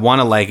want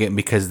to like it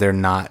because it's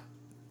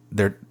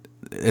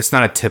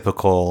not a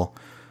typical,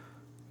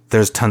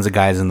 there's tons of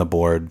guys on the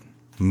board,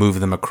 move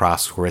them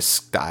across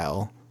risk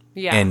style,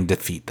 and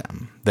defeat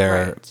them.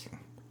 They're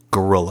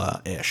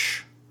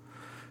guerrilla-ish.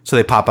 So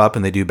they pop up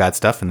and they do bad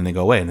stuff and then they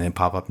go away, and then they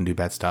pop up and do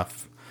bad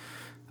stuff.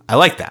 I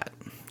like that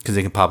because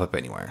they can pop up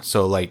anywhere.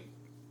 So like,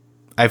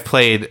 I've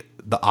played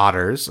the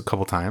Otters a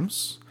couple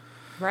times.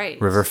 Right.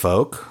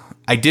 Riverfolk.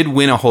 I did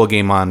win a whole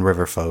game on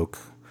Riverfolk.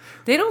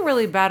 They don't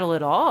really battle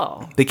at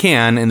all. They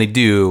can, and they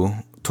do.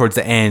 Towards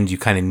the end, you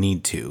kind of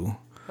need to.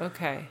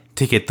 Okay.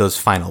 To get those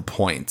final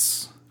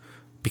points.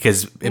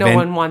 Because no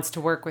one wants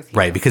to work with you.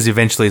 Right, because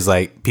eventually it's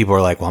like, people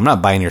are like, well, I'm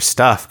not buying your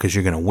stuff because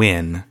you're going to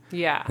win.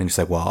 Yeah. And it's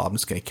like, well, I'm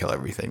just going to kill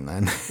everything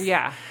then.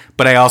 Yeah.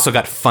 But I also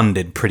got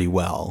funded pretty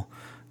well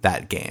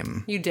that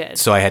game. You did.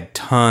 So I had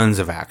tons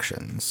of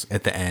actions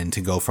at the end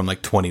to go from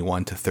like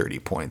 21 to 30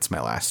 points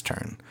my last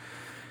turn.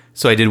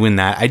 So I did win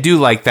that. I do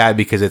like that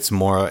because it's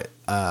more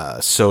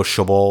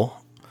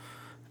sociable.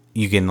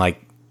 You can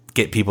like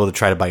get people to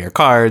try to buy your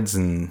cards,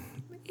 and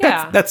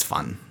that's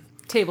fun.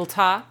 Table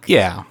talk.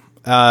 Yeah.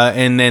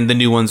 And then the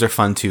new ones are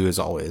fun too, as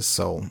always.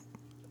 So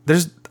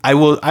I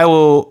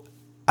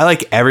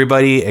like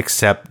everybody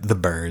except the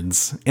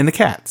birds and the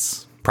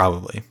cats,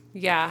 probably.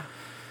 Yeah.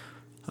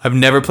 I've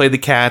never played the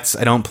cats.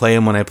 I don't play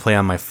them when I play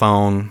on my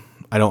phone.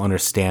 I don't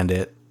understand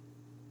it.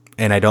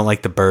 And I don't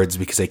like the birds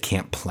because I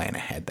can't plan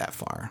ahead that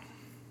far.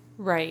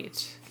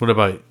 Right. What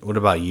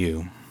about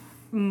you?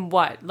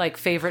 What, like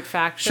favorite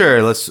faction?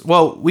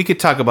 Sure, we could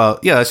talk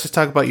about, let's just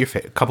talk about your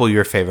couple of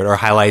your favorite or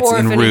highlights or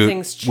in if Root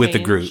anything's with the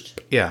group.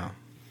 changed. Yeah.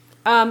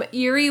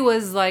 Eerie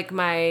was like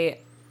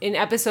in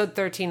episode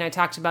 13, I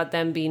talked about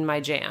them being my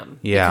jam.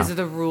 Yeah. Because of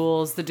the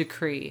rules, the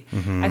decree.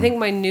 I think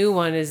my new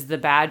one is the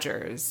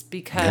Badgers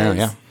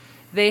because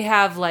they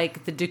have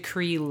like the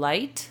decree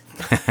light.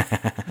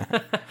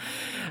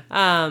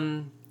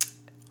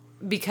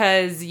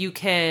 Because you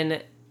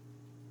can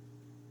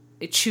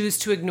choose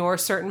to ignore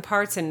certain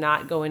parts and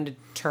not go into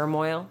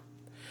turmoil.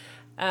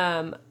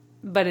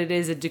 But it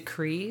is a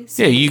decree.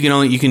 So you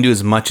can do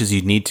as much as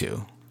you need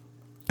to.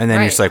 And then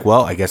you're just like,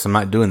 well, I guess I'm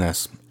not doing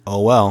this.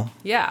 Oh, well.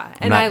 Yeah.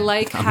 And I'm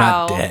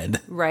not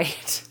dead.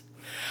 Right.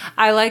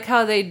 I like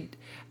how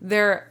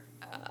they're,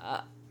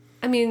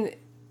 I mean,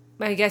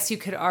 I guess you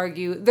could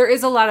argue there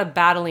is a lot of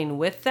battling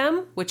with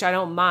them, which I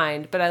don't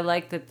mind, but I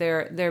like that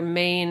their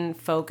main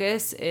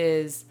focus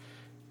is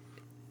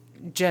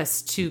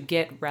just to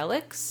get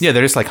relics. Yeah,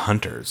 they're just like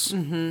hunters.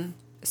 Mm-hmm.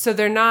 So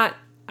they're not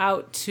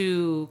out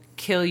to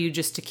kill you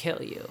just to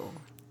kill you.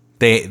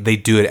 They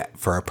do it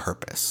for a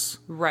purpose.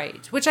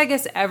 Right. Which I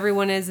guess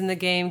everyone is in the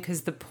game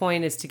because the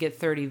point is to get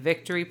 30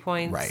 victory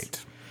points.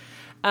 Right.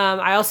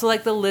 I also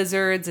like the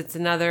lizards. It's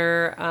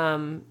another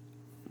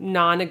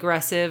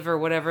non-aggressive or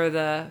whatever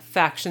the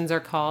factions are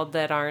called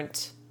that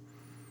aren't...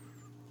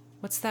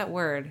 What's that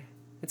word?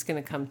 It's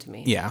going to come to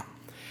me. Yeah.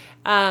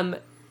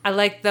 I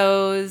like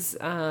those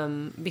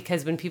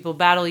because when people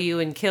battle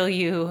you and kill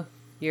you,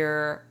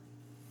 your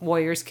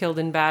warriors killed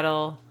in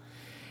battle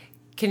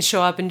can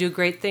show up and do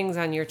great things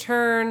on your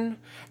turn.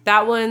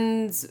 That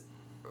one's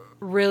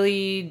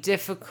really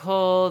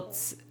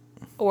difficult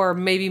or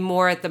maybe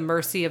more at the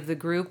mercy of the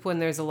group when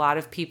there's a lot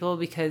of people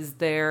because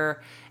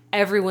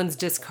everyone's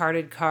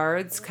discarded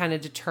cards kind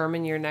of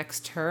determine your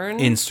next turn.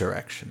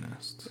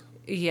 Insurrectionist.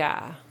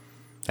 Yeah.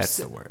 That's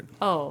the word.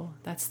 Oh,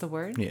 that's the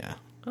word? Yeah.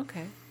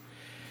 Okay.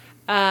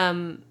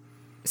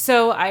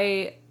 So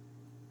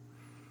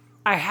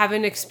I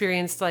haven't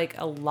experienced like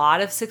a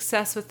lot of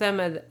success with them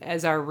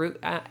as our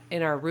root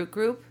in our root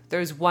group.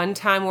 There's one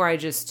time where I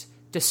just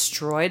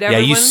destroyed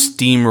everyone. Yeah, you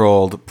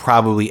steamrolled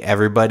probably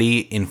everybody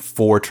in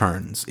 4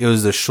 turns. It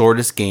was the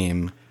shortest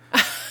game,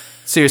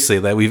 seriously,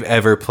 that we've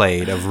ever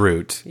played of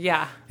Root.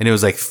 Yeah. And it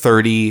was like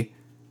 30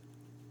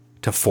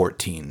 to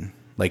 14.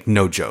 Like,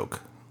 no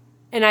joke.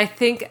 And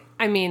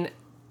I mean,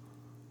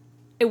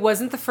 it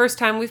wasn't the first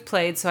time we've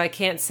played, so I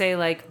can't say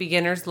like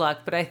beginner's luck,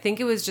 but I think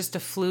it was just a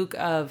fluke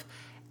of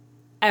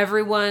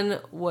everyone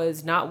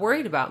was not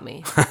worried about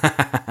me.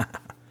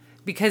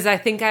 Because I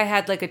think I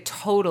had like a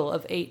total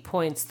of 8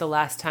 points the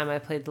last time I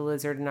played the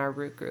lizard in our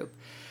root group.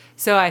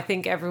 So I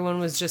think everyone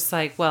was just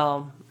like,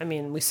 well, I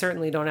mean, we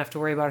certainly don't have to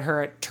worry about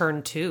her at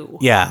turn 2.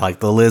 Yeah, like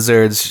the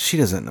lizards, she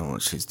doesn't know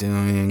what she's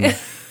doing.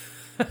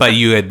 But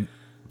you had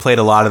played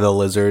a lot of the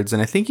lizards,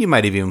 and I think you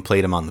might have even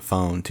played them on the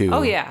phone too.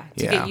 Oh yeah,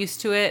 to get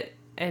used to it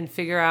and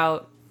figure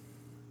out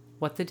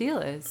what the deal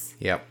is.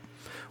 Yep.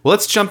 Well,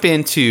 let's jump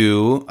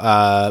into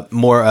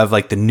more of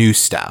like the new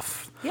stuff.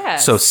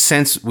 Yes. So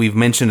since we've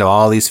mentioned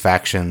all these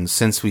factions,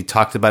 since we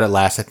talked about it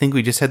last, I think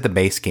we just had the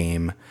base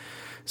game.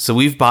 So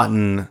we've bought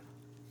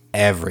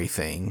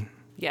everything.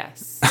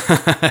 Yes.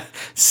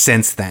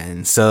 Since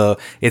then. So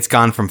it's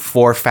gone from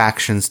 4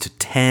 factions to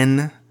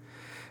 10.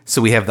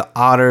 So we have the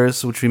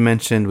otters, which we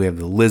mentioned. We have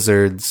the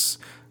lizards.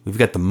 We've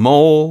got the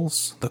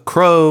moles, the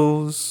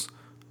crows,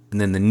 and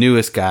then the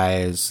newest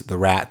guys, the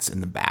rats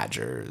and the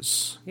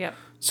badgers. Yep.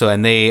 So,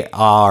 and they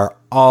are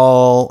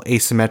all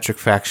asymmetric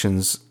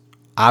factions.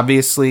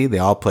 Obviously, they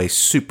all play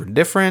super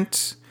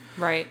different.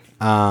 Right.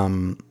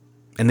 And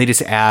they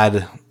just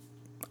I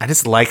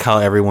just like how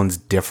everyone's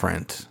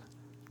different.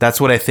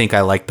 That's what I think I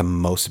like the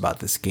most about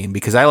this game,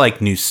 because I like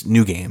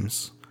new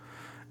games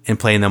and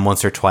playing them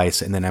once or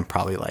twice, and then I'm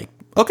probably like,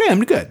 okay,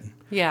 I'm good.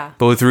 Yeah.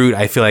 But with Root,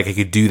 I feel like I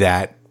could do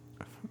that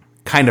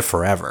kind of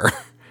forever.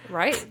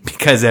 Right.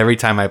 Because every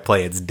time I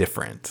play, it's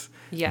different.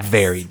 Yes.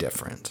 Very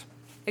different.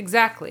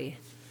 Exactly.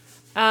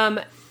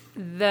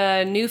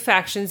 The new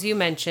factions you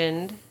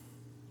mentioned,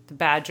 the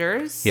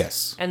badgers.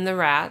 Yes. And the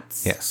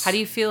rats. Yes. How do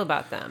you feel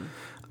about them?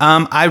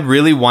 I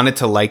really wanted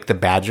to like the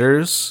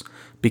badgers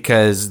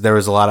because there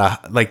was a lot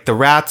of, like, the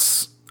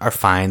rats are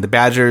fine. The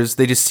badgers,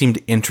 they just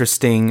seemed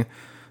interesting.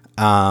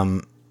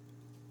 And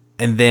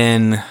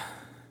then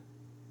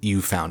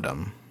you found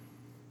them.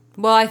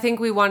 Well, I think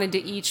we wanted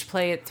to each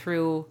play it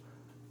through.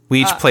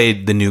 We each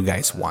played the new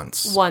guys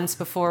once. Once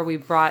before we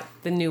brought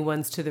the new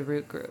ones to the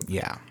root group.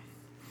 Yeah.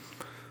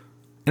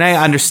 And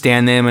I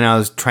understand them, and I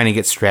was trying to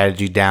get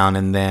strategy down,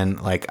 and then,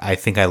 like, I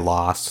think I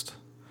lost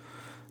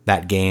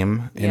that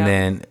game, and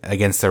then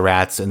against the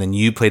rats, and then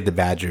you played the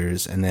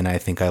badgers, and then I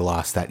think I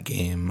lost that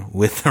game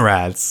with the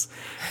rats.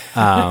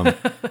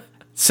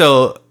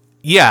 So,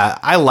 yeah,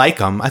 I like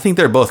them. I think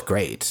they're both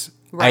great.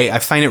 Right. I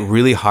find it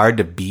really hard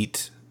to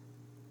beat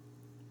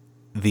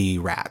the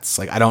rats.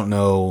 Like, I don't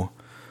know.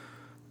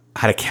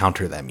 how to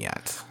counter them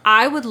yet.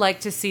 I would like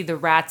to see the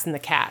rats and the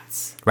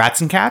cats.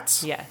 Rats and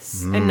cats?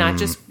 Yes. And not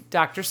just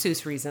Dr.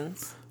 Seuss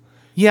reasons.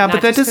 Yeah, Not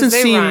but that just 'cause doesn't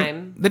they seem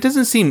rhyme. that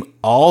doesn't seem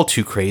all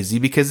too crazy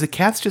because the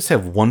cats just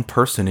have one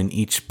person in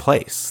each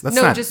place. That's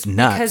No, not just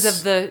nuts. because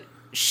of the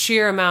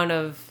sheer amount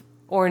of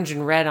orange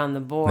and red on the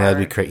board. That'd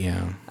be crazy.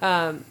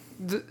 Yeah.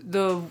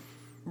 The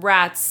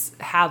rats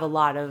have a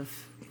lot of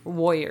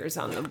warriors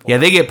on the board. Yeah,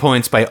 they get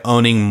points by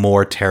owning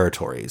more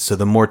territories. So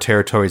the more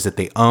territories that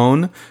they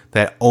own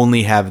that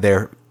only have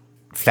their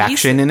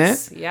faction in it,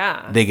 Pieces.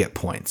 Yeah. they get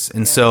points.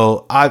 And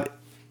so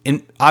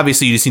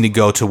obviously you just need to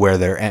go to where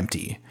they're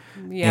empty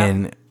Yeah.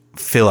 and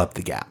fill up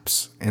the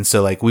gaps. And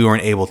so like we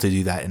weren't able to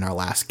do that in our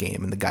last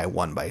game and the guy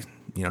won by,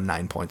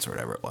 9 points or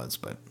whatever it was,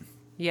 but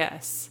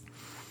Yes.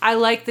 I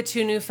like the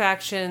 2 new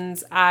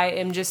factions. I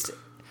am just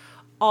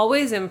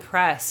always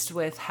impressed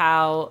with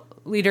how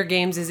Leader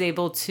Games is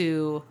able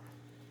to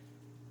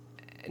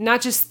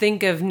not just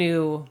think of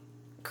new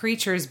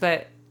creatures,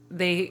 but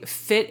they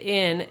fit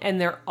in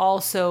and they're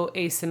also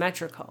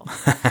asymmetrical.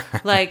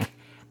 Like,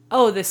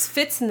 oh, this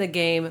fits in the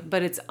game,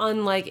 but it's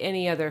unlike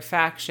any other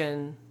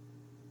faction.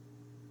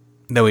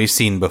 that we've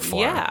seen before.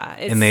 Yeah,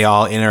 it's- And they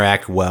all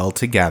interact well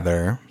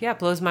together. Yeah, it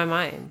blows my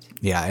mind.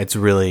 Yeah, it's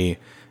really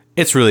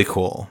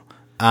cool.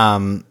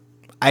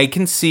 I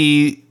can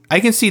see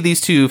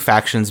these 2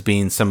 factions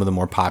being some of the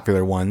more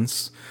popular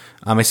ones.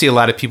 I see a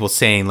lot of people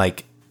saying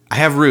like, I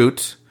have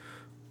Root,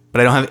 but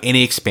I don't have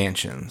any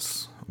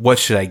expansions. What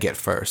should I get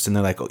first? And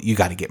they're like, oh, you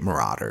got to get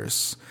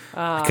Marauders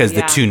because the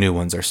yeah. 2 new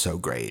ones are so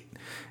great.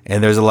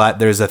 And there's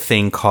a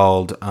thing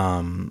called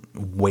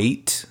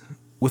weight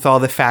with all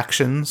the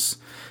factions.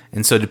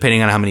 And so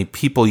depending on how many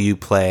people you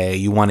play,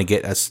 you want to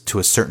get us to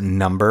a certain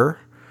number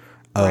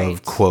of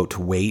Right. quote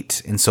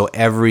weight. And so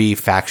every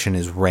faction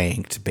is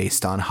ranked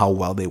based on how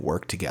well they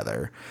work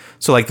together.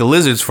 So like the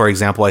Lizards, for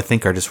example, I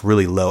think are just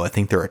really low. I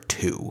think they're a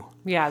 2.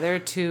 Yeah, there are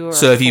 2 or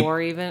So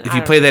 4 even. if I you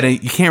don't play know.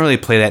 that, you can't really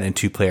play that in a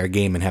 2-player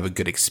game and have a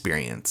good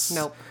experience.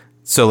 Nope.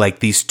 So like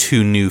these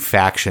 2 new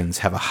factions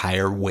have a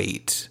higher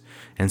weight.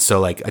 And so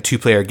like a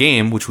 2-player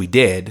game, which we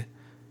did,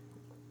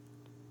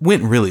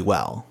 went really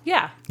well.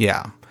 Yeah.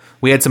 Yeah.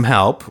 We had some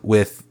help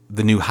with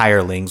the new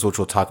hirelings, which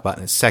we'll talk about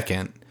in a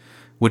second,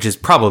 which is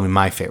probably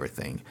my favorite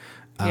thing.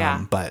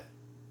 Yeah. But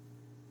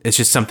it's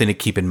just something to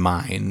keep in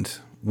mind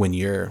when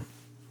you're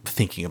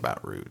thinking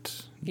about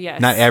Root.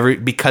 Yes.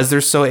 Because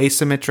they're so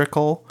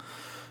asymmetrical,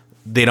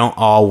 they don't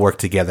all work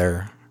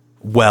together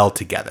well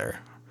together.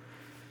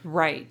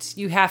 Right.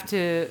 You have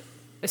to,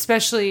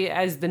 especially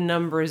as the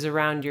numbers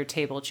around your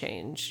table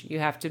change, you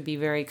have to be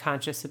very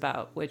conscious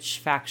about which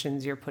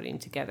factions you're putting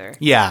together.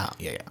 Yeah.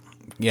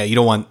 You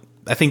don't want.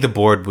 I think the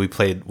board we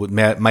played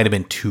might have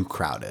been too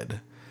crowded.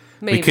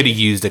 Maybe. We could have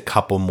used a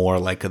couple more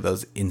like of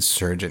those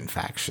insurgent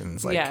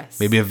factions, like Yes.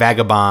 maybe a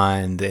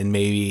vagabond and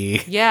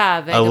maybe Yeah,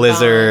 a Vagabond.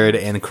 lizard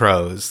and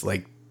crows.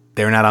 Like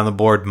they're not on the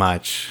board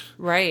much,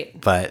 Right.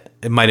 but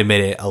it might have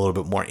made it a little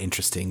bit more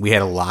interesting. We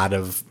had a lot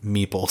of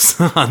meeples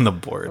on the A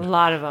board.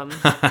 lot of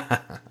them.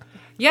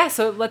 Yeah,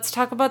 so let's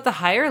talk about the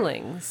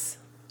hirelings.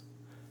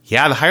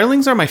 Yeah, the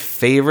hirelings are my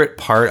favorite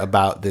part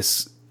about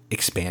this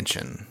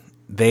expansion.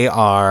 They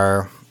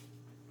are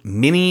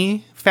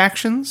mini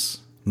factions,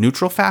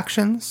 neutral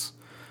factions,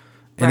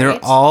 and Right.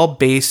 they're all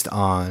based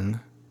on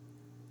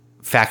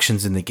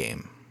factions in the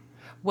game.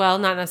 Well,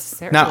 not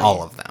necessarily. Not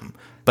all of them,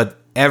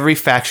 but every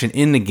faction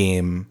in the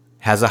game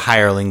has a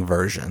hireling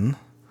version.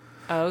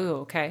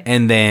 Oh, okay.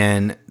 And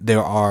then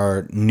there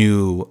are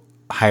new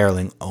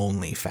hireling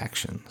only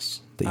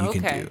factions that you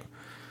can Okay. do.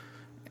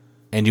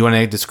 And do you want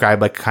to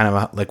describe like kind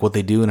of like what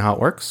they do and how it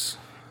works?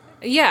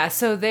 Yeah,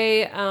 so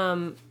they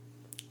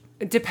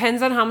it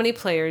depends on how many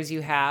players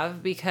you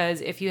have, because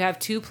if you have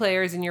 2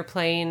 players and you're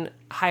playing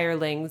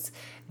hirelings,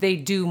 they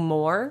do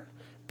more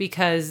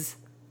because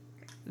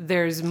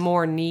there's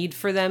more need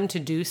for them to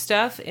do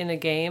stuff in a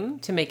game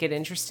to make it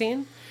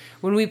interesting.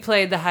 When we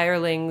played the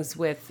hirelings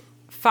with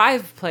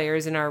 5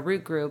 players in our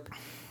root group,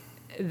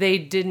 they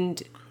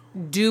didn't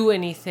do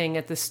anything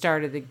at the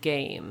start of the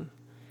game.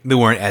 They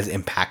weren't as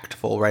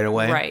impactful right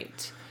away.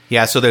 Right.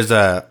 Yeah, so there's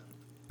a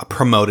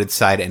promoted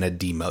side and a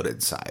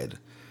demoted side.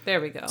 There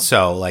we go.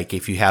 So, like,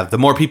 if you have the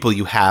more people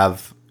you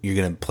have, you're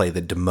going to play the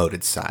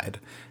demoted side.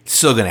 It's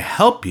still going to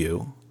help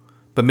you,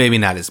 but maybe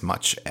not as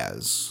much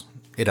as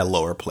at a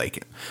lower play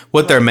count.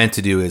 What they're meant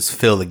to do is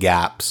fill the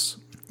gaps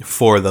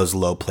for those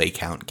low play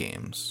count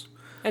games.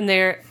 And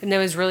it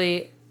was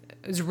really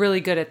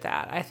good at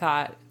that. I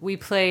thought we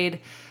played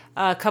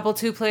a couple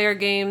 2-player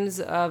games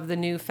of the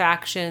new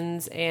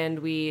factions, and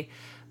we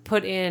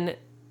put in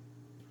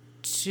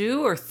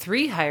 2 or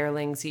 3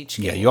 hirelings each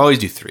game. Yeah, you always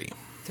do 3.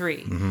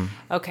 3.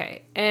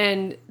 Okay,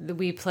 and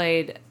we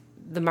played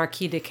the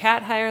Marquis de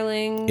Cat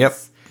hirelings.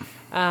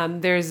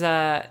 Yep. There's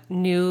a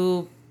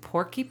new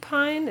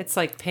porcupine. It's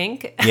like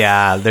pink.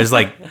 Yeah, there's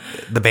like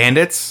the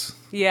bandits.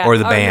 Yeah. Or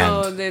the Oh,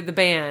 band. no, the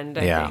band,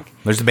 I think.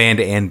 There's the band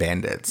and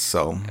bandits.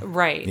 So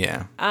Right.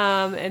 yeah,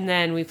 And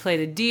then we played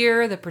a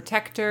deer, the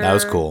protector. that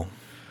was cool.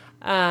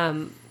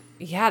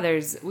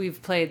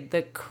 we've played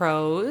the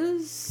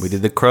crows. We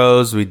did the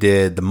crows. We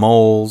did the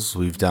moles.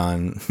 We've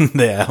done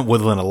the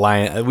Woodland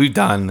Alliance. We've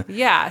done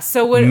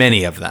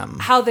many of them.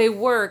 How they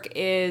work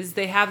is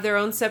they have their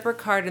own separate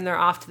card and they're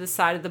off to the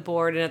side of the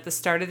board. And at the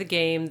start of the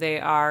game, they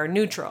are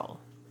neutral,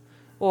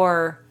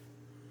 or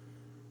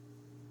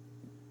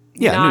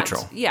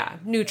neutral. Yeah,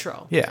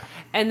 neutral. Yeah,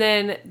 and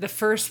then the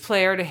first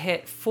player to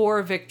hit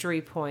 4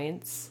 victory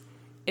points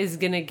is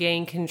going to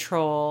gain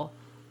control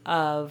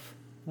of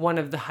one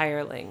of the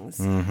hirelings,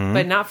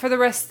 but not for the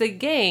rest of the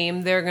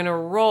game. They're going to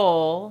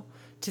roll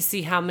to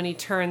see how many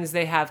turns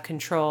they have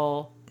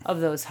control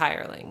of those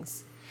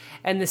hirelings.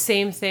 And the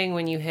same thing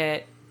when you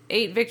hit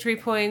 8 victory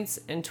points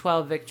and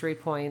 12 victory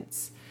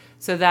points.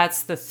 So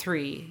that's the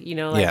 3,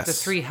 the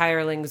 3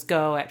 hirelings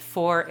go at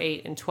 4,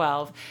 8, and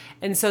 12.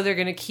 And so they're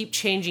going to keep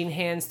changing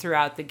hands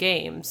throughout the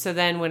game. So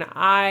then when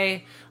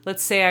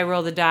let's say I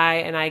roll the die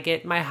and I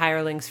get my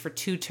hirelings for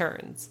 2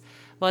 turns.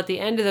 Well, at the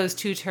end of those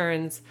 2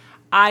 turns,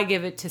 I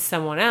give it to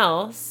someone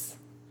else,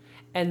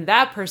 and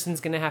that person's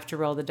going to have to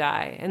roll the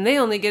die. And they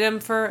only get them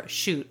for,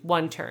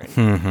 1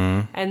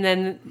 turn. And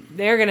then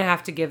they're going to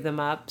have to give them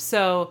up.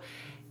 So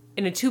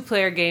in a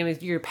 2-player game,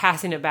 you're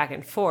passing it back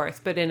and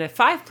forth. But in a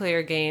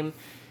 5-player game,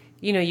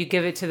 you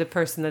give it to the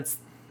person that's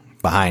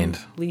behind,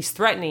 least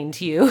threatening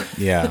to you.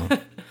 Yeah.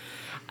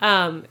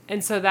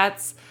 And so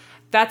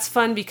that's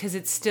fun because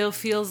it still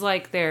feels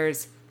like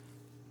there's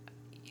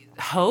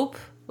hope.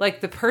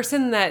 Like the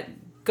person that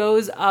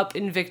goes up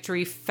in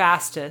victory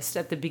fastest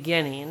at the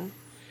beginning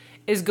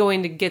is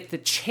going to get the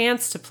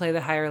chance to play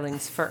the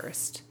hirelings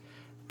first.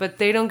 But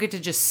they don't get to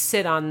just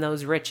sit on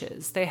those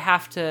riches. They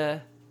have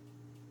to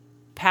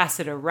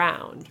pass it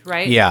around,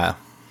 right? Yeah.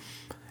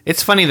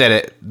 It's funny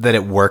that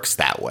it works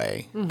that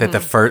way. That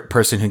the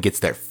person who gets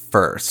there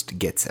first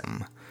gets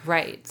him.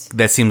 Right.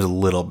 That seems a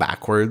little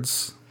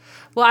backwards.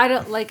 Well, I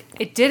don't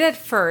it did at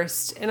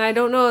first, and I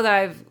don't know that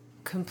I've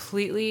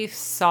completely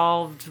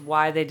solved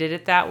why they did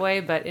it that way,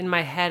 but in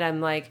my head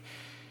I'm like,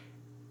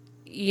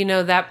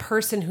 that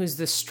person who's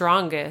the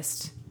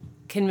strongest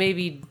can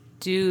maybe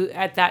do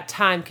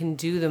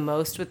the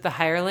most with the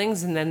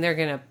hirelings, and then they're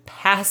going to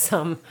pass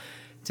them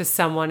to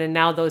someone, and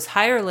now those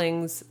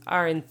hirelings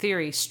are in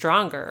theory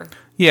stronger.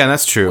 Yeah,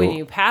 that's true. When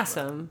you pass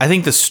them. I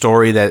think the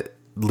story that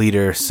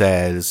Leader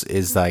says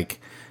is like,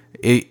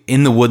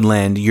 in the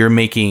woodland,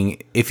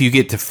 if you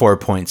get to 4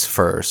 points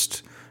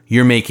first,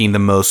 you're making the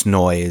most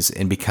noise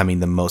and becoming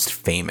the most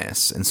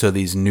famous. And so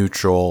these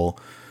neutral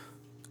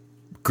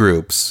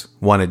groups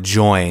want to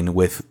join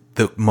with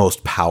the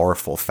most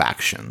powerful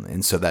faction.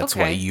 And so that's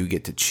why you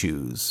get to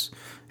choose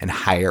and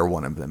hire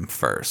one of them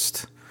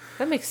first.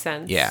 That makes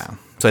sense. Yeah.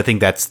 So I think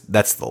that's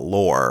the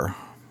lore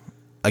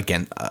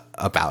again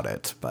about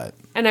it,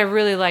 and I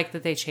really like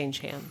that they change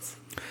hands.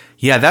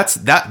 Yeah,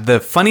 the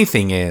funny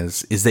thing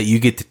is that you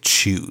get to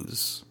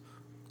choose.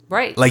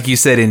 Right. Like you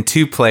said, in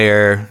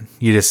 2-player,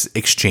 you're just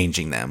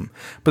exchanging them.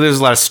 But there's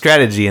a lot of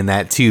strategy in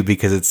that, too,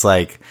 because it's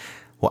like,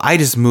 well, I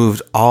just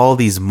moved all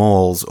these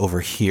moles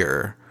over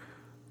here,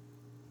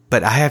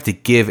 but I have to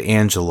give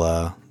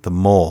Angela the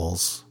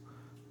moles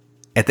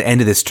at the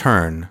end of this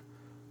turn,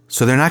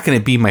 so they're not going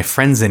to be my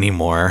friends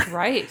anymore.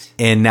 Right.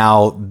 And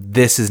now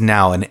this is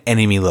now an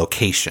enemy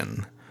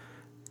location.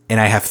 And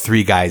I have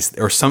 3 guys,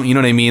 or some, you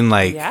know what I mean?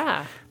 Like,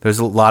 yeah. There's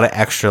a lot of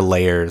extra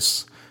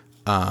layers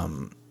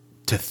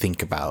to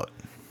think about.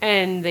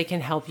 And they can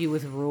help you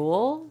with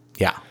rule.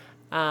 Yeah.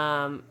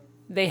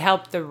 They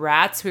help the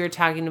rats. We were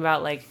talking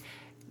about, like,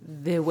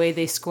 the way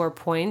they score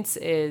points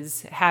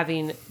is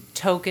having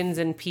tokens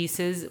and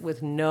pieces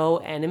with no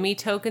enemy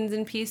tokens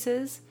and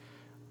pieces.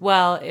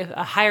 Well, if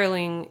a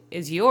hireling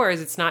is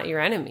yours, it's not your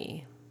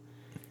enemy.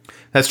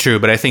 That's true,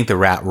 but I think the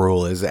rat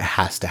rule is it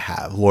has to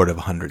have Lord of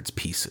Hundreds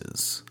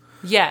pieces.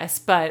 Yes,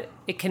 but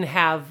it can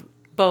have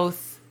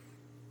both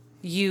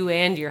you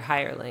and your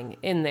hireling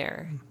in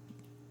there.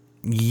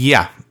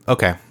 Yeah.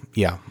 Okay.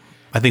 Yeah.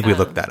 I think we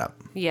looked that up.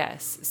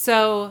 Yes.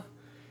 So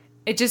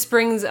it just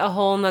brings a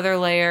whole nother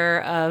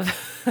layer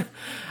of,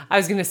 I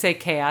was going to say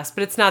chaos,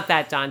 but it's not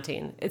that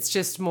daunting. It's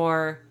just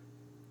more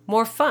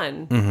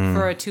fun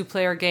for a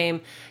 2-player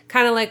game.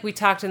 Kind of like we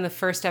talked in the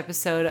first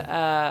episode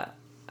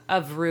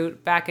of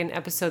Root, back in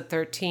episode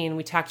 13,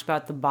 we talked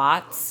about the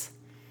bots.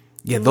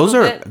 Yeah, those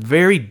are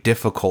very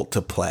difficult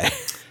to play.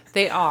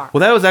 They are.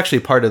 Well, that was actually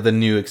part of the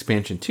new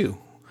expansion too.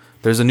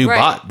 There's a new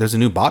bot. There's a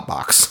new bot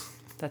box.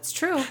 That's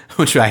true.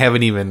 Which I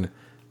haven't even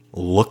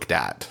looked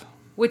at.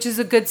 Which is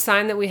a good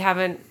sign that we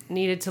haven't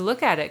needed to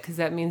look at it, because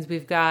that means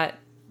we've got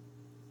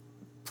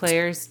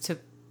players to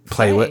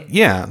play with.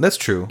 Yeah, that's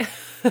true.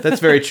 That's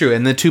very true.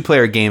 And the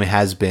 2-player game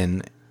has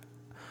been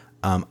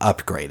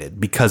upgraded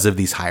because of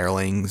these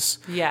hirelings.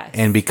 Yes.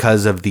 And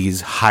because of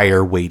these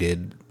higher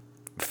weighted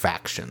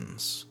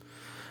factions.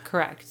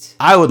 Correct.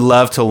 I would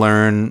love to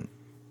learn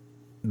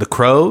the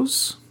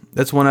crows.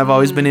 That's one I've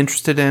always been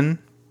interested in.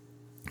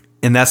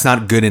 And that's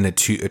not good in a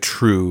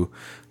true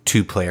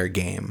 2-player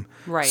game.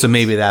 Right. So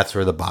maybe that's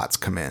where the bots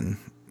come in.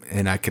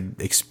 And I could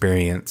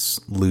experience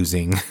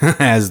losing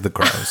as the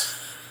crows.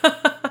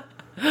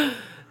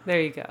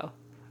 There you go.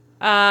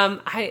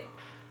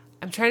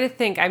 I'm trying to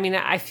think. I mean,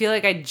 I feel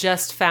like I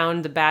just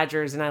found the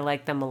Badgers and I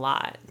like them a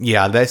lot.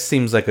 Yeah, that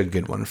seems like a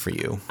good one for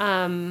you.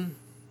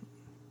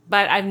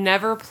 But I've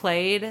never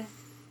played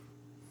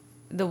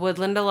the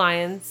Woodland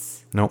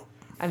Alliance. Nope.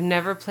 I've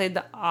never played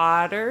the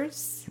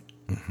Otters.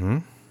 Mm-hmm.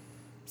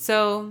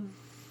 So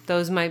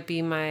those might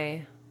be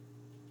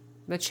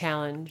the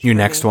challenge. Your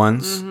next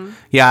ones? Mm-hmm.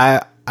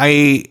 Yeah,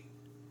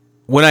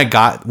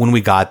 when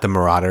we got the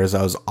Marauders,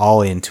 I was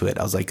all into it.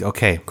 I was like,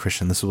 okay,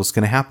 Christian, this is what's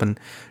going to happen.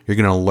 You're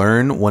going to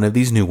learn one of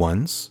these new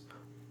ones,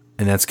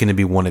 and that's going to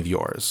be one of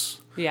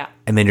yours. Yeah.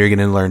 And then you're going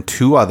to learn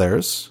two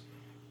others,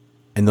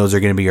 and those are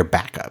going to be your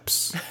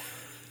backups.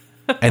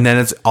 And then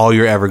it's all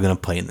you're ever going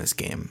to play in this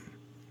game.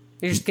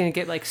 You're just going to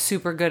get like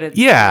super good at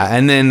Yeah,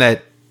 and then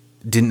that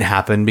didn't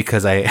happen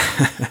because I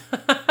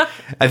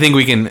think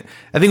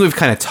we've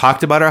kind of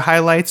talked about our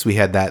highlights. We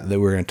had that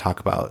we're going to talk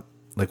about,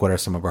 like, what are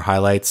some of our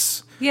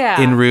highlights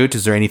in Root.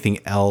 Is there anything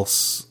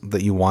else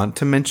that you want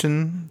to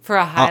mention for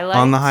a highlight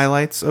on the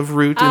highlights of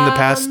Root in the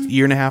past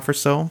year and a half or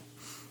so?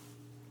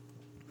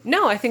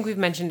 No, I think we've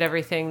mentioned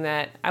everything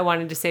that I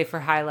wanted to say for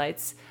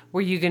highlights.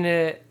 Were you going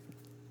to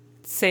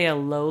say a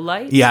low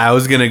light? Yeah, I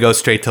was going to go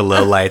straight to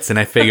low lights, and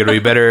I figured we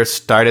better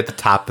start at the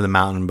top of the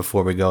mountain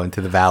before we go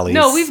into the valleys.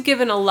 No, we've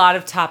given a lot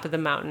of top of the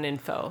mountain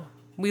info.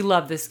 We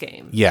love this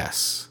game.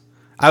 Yes.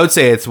 I would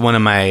say it's one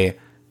of my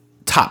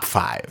top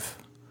 5.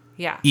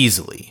 Yeah.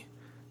 Easily.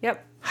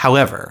 Yep.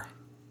 However,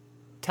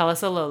 tell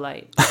us a low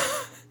light.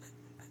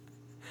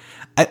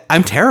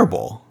 I'm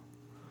terrible.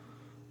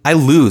 I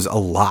lose a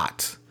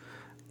lot.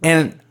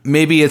 And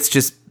maybe it's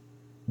just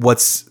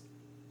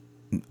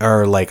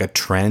or like a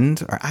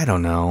trend, or I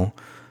don't know.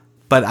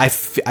 But I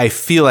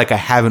feel like I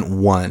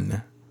haven't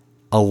won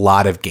a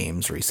lot of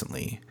games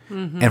recently.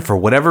 Mm-hmm. And for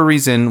whatever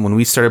reason, when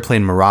we started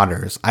playing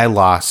Marauders, I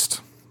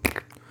lost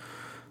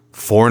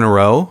 4 in a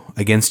row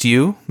against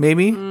you,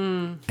 maybe.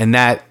 And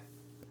that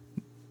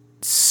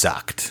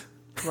sucked.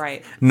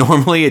 Right.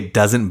 Normally it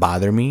doesn't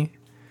bother me.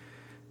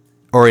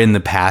 Or in the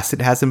past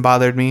it hasn't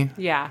bothered me.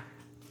 Yeah.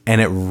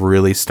 And it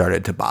really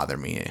started to bother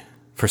me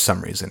for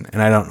some reason.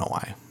 And I don't know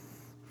why.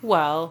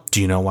 Well.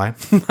 Do you know why?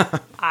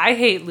 I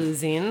hate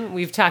losing.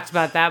 We've talked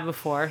about that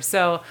before.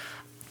 So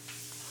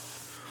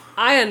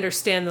I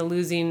understand the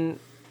losing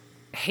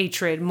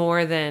hatred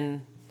more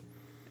than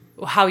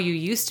how you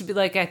used to be.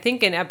 Like, I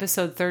think in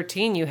episode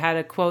 13 you had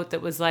a quote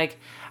that was like,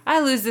 I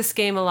lose this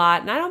game a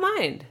lot and I don't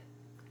mind.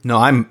 No,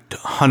 I'm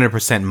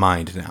 100%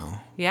 mind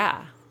now.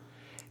 Yeah.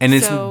 And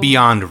it's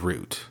beyond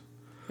Root.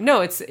 No,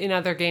 it's in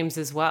other games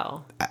as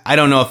well. I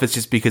don't know if it's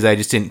just because I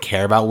just didn't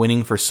care about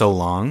winning for so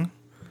long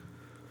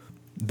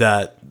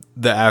that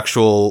the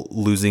actual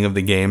losing of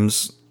the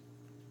games,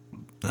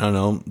 I don't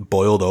know,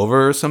 boiled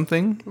over or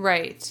something.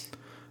 Right.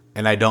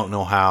 And I don't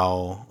know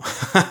how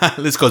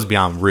this goes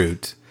beyond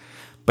Root,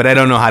 but I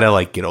don't know how to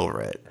like get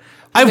over it.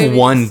 I've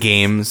won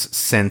games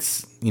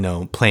since,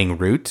 playing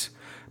Root,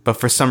 but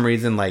for some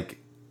reason, like,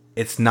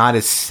 it's not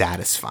as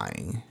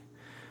satisfying.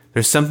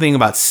 There's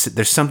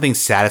something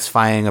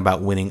satisfying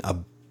about winning a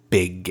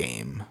big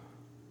game.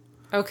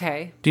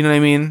 Okay. Do you know what I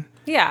mean?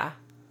 Yeah.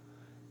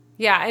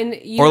 Yeah, and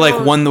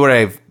one where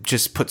I've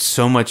just put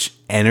so much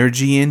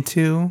energy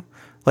into.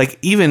 Like,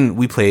 even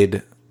we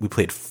played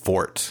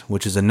Fort,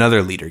 which is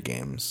another Leader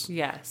Games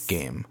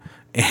game.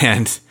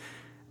 And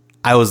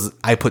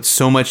I put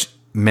so much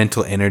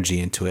mental energy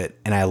into it,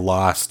 and I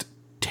lost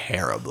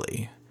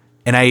terribly.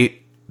 And I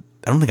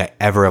don't think I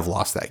ever have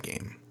lost that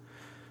game.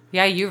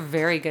 Yeah, you're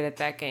very good at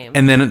that game.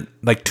 And then,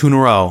 like, 2 in a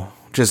row,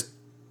 just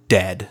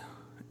dead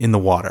in the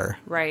water.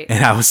 Right.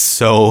 And I was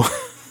so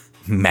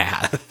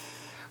mad.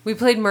 We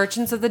played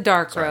Merchants of the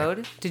Dark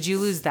Road. Did you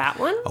lose that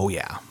one? Oh,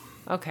 yeah.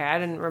 Okay, I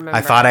didn't remember.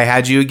 I thought I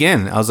had you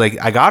again. I was like,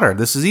 I got her.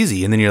 This is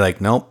easy. And then you're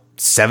like, nope,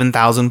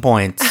 7,000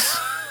 points.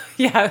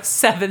 Yeah,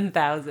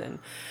 7,000.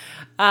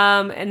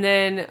 And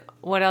then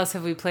what else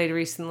have we played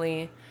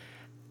recently?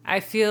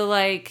 I feel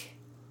like,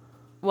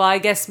 well, I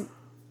guess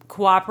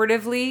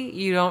cooperatively,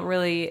 you don't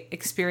really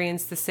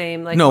experience the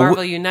same, like,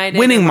 Marvel United.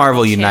 Winning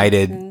Marvel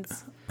United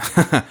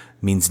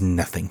means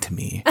nothing to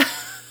me.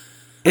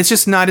 It's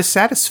just not as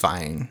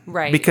satisfying.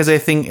 Right. Because I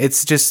think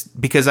it's just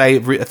because I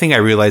think I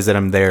realized that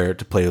I'm there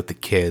to play with the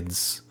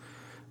kids.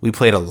 We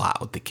played a lot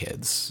with the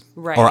kids.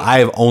 Right. Or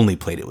I've only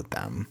played it with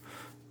them.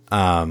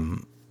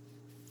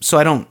 So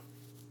I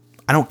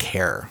don't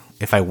care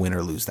if I win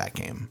or lose that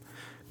game.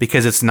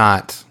 Because there's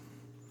not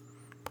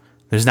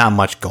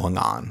much going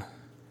on.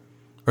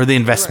 Or the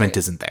investment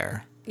isn't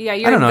there. Yeah,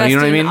 you're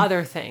investing in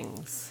other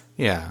things.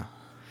 Yeah.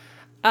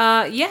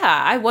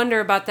 Yeah, I wonder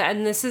about that.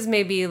 And this is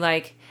maybe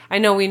like, I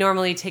know we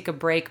normally take a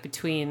break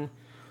between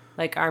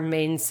like our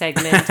main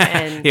segment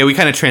and... Yeah, we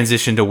kind of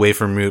transitioned away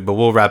from Root, but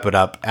we'll wrap it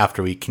up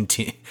after we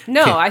continue.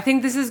 No, I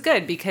think this is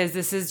good because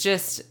this is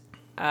just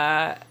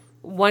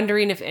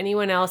wondering if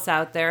anyone else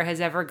out there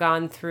has ever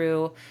gone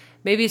through,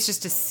 maybe it's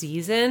just a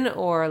season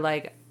or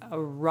like a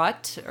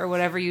rut or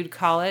whatever you'd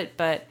call it,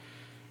 but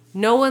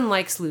no one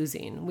likes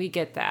losing. We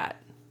get that.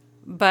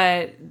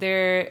 But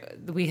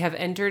we have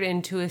entered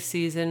into a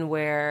season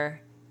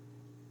where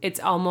it's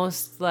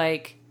almost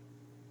like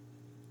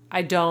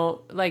I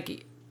don't,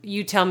 like,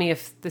 you tell me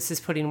if this is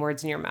putting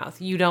words in your mouth.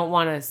 You don't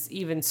want to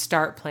even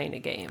start playing a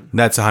game.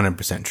 That's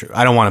 100% true.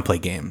 I don't want to play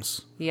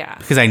games. Yeah.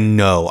 Because I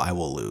know I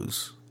will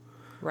lose.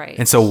 Right.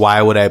 And so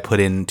why would I put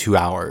in 2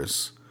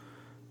 hours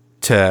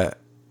to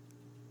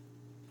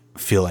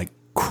feel like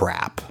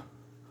crap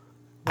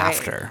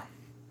after?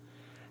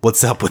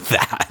 What's up with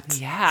that?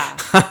 Yeah.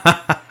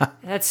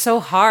 That's so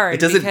hard. It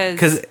doesn't,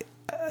 because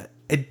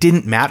it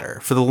didn't matter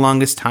for the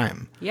longest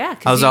time. Yeah,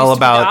 I was you all used to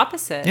be about the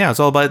opposite. Yeah, it was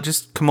all about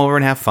just come over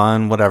and have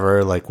fun,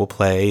 whatever. Like, we'll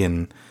play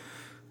and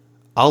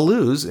I'll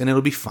lose and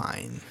it'll be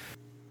fine.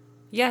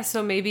 Yeah,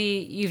 so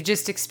maybe you've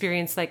just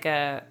experienced like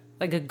a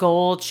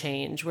goal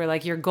change where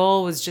like your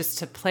goal was just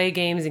to play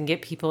games and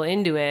get people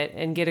into it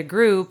and get a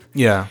group.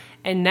 Yeah.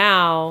 And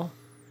now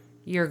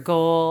your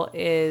goal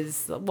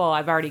is, well,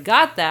 I've already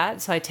got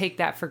that, so I take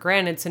that for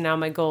granted. So now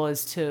my goal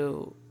is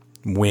to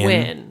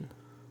win.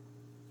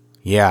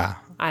 Yeah.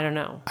 I don't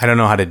know. I don't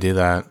know how to do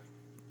that.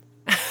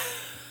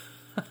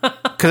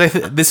 Because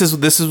this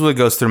is what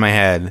goes through my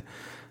head.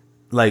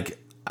 Like,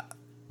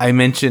 I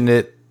mentioned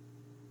it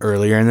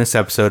earlier in this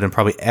episode and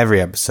probably every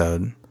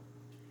episode.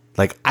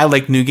 Like, I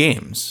like new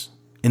games,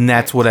 and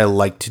that's what I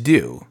like to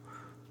do.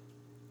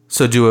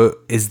 So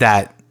is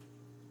that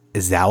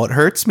what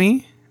hurts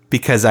me?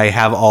 Because I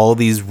have all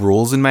these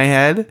rules in my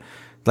head?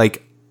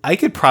 Like, I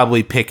could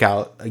probably pick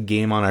out a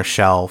game on our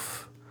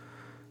shelf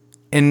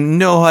and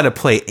know how to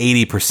play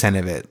 80%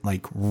 of it,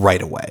 like,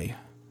 right away.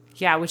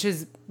 Yeah, which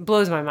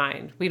blows my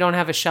mind. We don't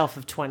have a shelf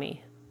of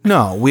 20.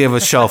 No, we have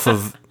a shelf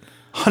of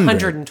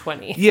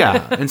 120.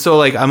 Yeah. And so,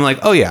 like, I'm like,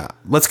 oh, yeah,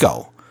 let's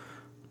go.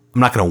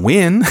 I'm not going to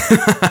win,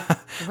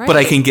 but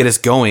I can get us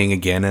going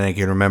again and I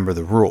can remember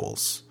the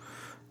rules.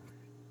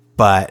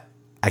 But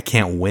I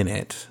can't win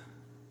it.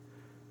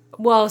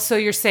 Well, so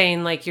you're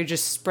saying, like, you're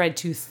just spread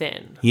too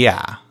thin.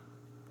 Yeah.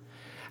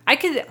 I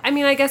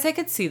guess I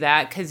could see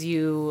that because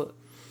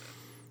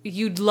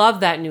you'd love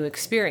that new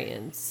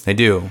experience. I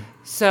do.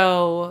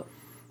 So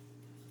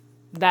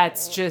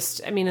that's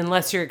just,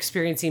 unless you're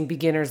experiencing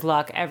beginner's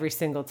luck every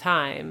single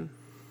time.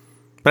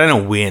 But I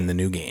don't win the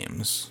new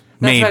games.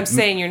 That's what I'm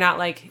saying. You're not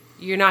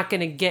going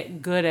to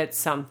get good at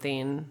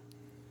something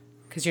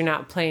because you're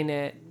not playing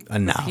it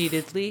enough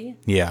repeatedly.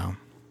 Yeah.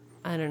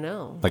 I don't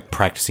know. Like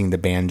practicing the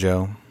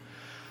banjo.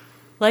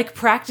 Like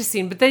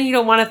practicing, but then you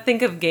don't want to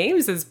think of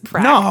games as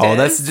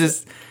practice.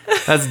 No,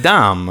 that's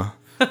dumb.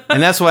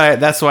 And that's why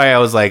I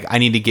was like, I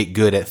need to get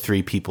good at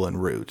 3 people in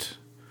Root.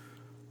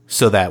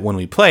 So that when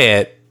we play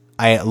it,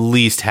 I at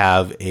least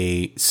have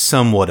a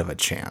somewhat of a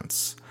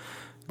chance.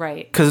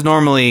 Right. Because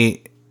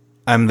normally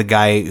I'm the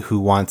guy who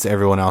wants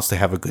everyone else to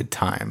have a good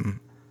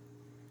time.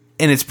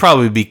 And it's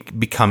probably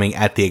becoming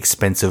at the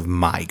expense of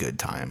my good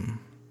time.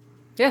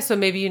 Yeah, so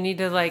maybe you need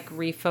to like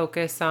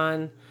refocus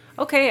on,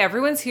 okay,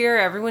 everyone's here.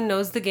 Everyone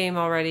knows the game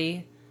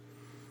already.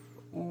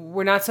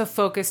 We're not so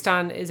focused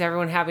on, is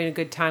everyone having a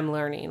good time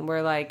learning?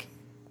 We're like,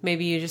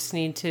 maybe you just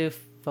need to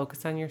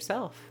focus on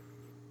yourself.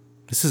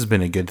 This has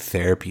been a good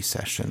therapy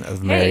session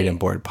of Married and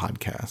Bored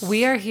podcast.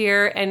 We are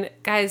here. And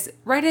guys,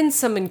 write in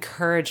some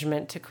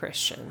encouragement to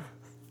Christian.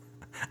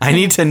 I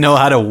need to know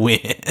how to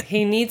win.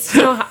 He needs to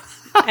know how,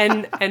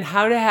 and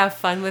how to have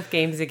fun with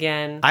games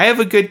again. I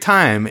have a good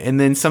time. And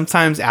then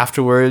sometimes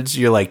afterwards,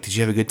 you're like, did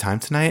you have a good time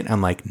tonight?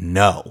 I'm like,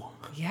 no.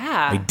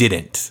 Yeah. I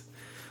didn't.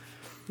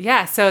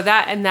 Yeah, so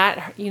that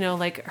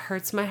like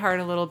hurts my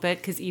heart a little bit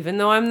because even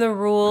though I'm the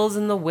rules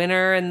and the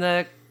winner and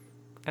the,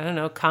 I don't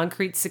know,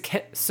 concrete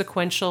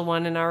sequential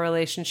one in our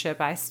relationship,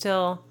 I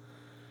still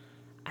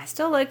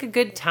like a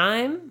good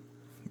time,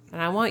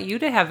 and I want you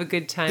to have a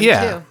good time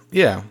too.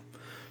 Yeah.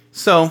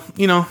 So,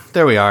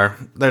 there we are.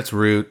 That's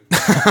Root.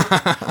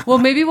 Well,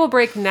 maybe we'll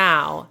break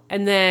now,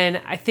 and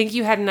then I think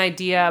you had an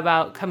idea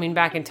about coming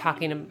back and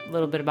talking a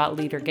little bit about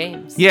leader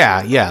games.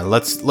 Yeah.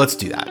 Let's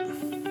do that.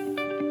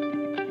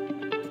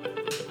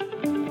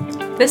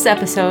 This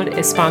episode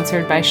is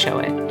sponsored by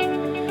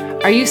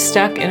Showit. Are you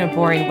stuck in a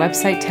boring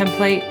website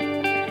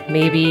template?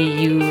 Maybe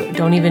you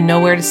don't even know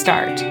where to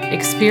start.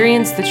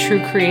 Experience the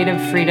true creative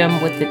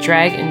freedom with the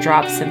drag and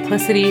drop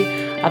simplicity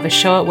of a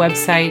Showit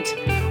website.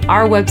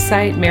 Our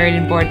website,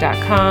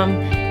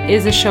 marriedandbored.com,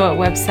 is a Showit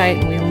website,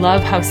 and we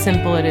love how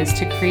simple it is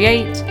to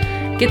create.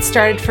 Get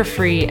started for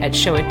free at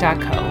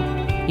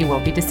showit.co. You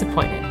won't be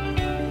disappointed.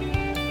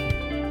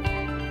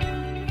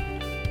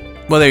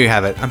 Well, there you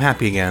have it. I'm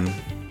happy again.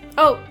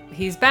 Oh,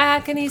 he's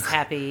back and he's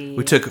happy.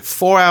 We took a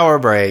 4-hour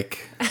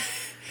break.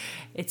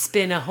 It's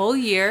been a whole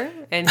year,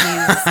 and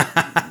he's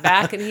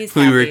back and he's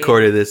happy. We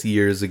recorded this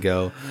years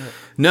ago.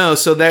 No,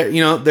 so there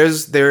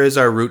is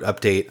our Root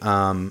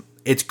update.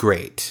 It's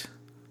great.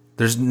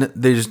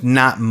 There's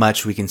not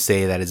much we can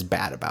say that is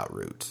bad about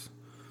Root.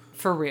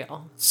 For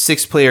real.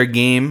 6-player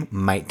game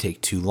might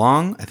take too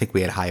long. I think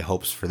we had high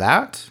hopes for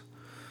that.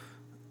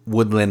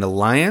 Woodland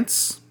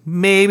Alliance,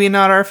 maybe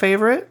not our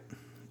favorite.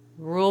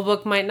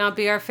 Rulebook might not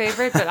be our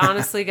favorite, but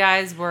honestly,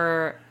 guys,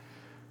 we're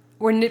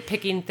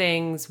nitpicking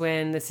things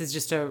when this is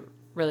just a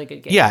really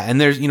good game. Yeah, and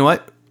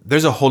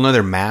there's a whole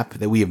nother map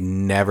that we have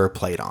never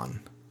played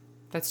on.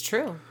 That's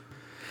true.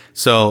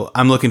 So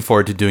I'm looking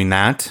forward to doing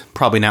that.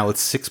 Probably not with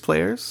 6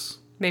 players.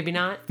 Maybe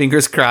not.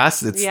 Fingers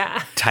crossed. It's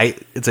Yeah.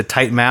 tight. It's a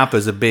tight map.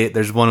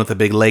 There's one with a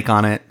big lake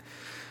on it.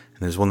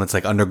 And there's one that's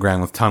like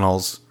underground with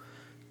tunnels.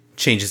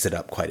 Changes it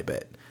up quite a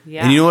bit.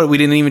 Yeah. And you know what we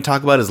didn't even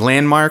talk about is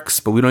landmarks,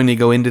 but we don't need to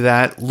go into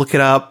that. Look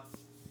it up.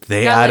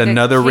 They Got add like a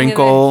another King of the-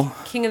 wrinkle.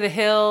 King of the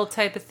Hill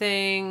type of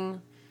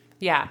thing.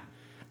 Yeah.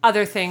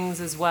 Other things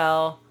as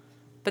well.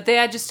 But they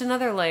add just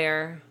another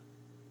layer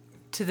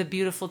to the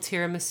beautiful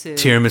tiramisu.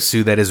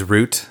 Tiramisu, that is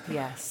root.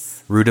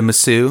 Yes.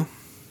 Rootamasu.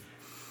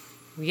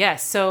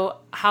 Yes. So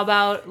how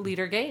about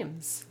Leader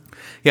Games?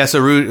 Yeah, so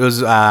Root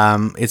was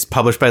it's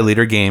published by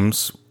Leader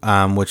Games,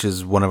 which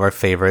is one of our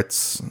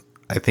favorites.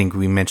 I think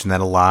we mentioned that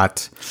a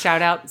lot.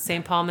 Shout out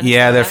St. Paul, Minnesota.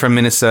 Yeah, they're from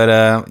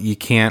Minnesota. You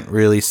can't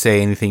really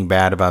say anything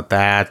bad about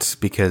that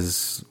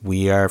because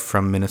we are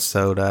from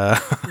Minnesota.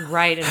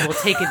 Right, and we'll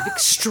take it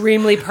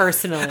extremely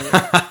personally.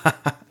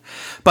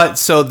 But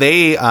so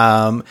they,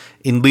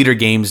 in Leader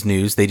Games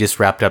news, they just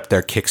wrapped up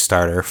their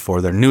Kickstarter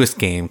for their newest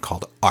game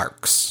called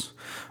Arcs,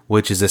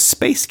 which is a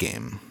space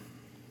game.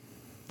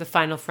 The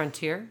Final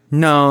Frontier?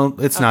 No,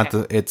 it's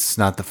Okay.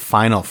 not the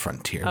final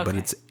frontier, but Okay.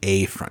 it's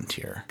a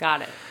frontier.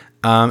 Got it.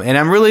 And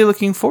I'm really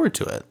looking forward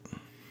to it.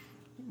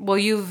 Well,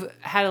 you've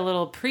had a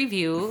little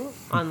preview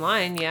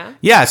online, yeah?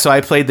 Yeah, so I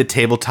played the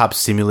tabletop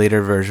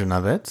simulator version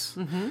of it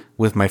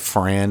with my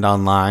friend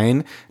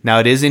online. Now,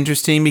 it is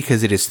interesting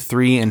because it is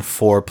 3 and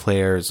 4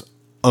 players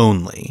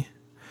only,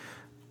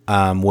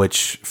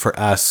 which for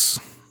us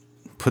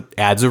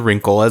adds a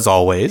wrinkle as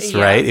always,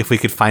 Yeah. right? If we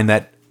could find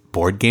that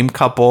board game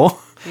couple,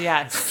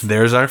 Yes.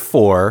 there's our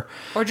 4.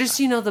 Or just,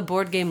 the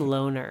board game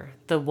loner,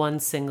 the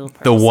one single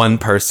person. The one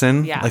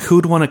person. Yeah. Like,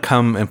 who'd want to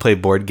come and play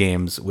board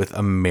games with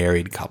a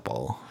married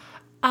couple?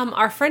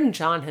 Our friend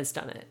John has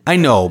done it. I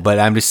know, but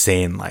I'm just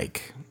saying,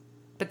 like,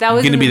 But that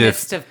was Gonna in the be the-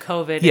 midst of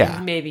COVID, Yeah.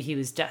 and maybe he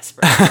was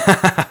desperate.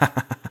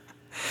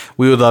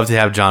 we would love to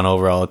have John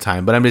over all the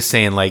time. But I'm just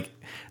saying, like,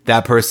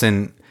 that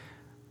person,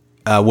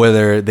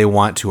 whether they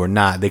want to or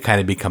not, they kind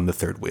of become the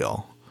third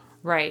wheel.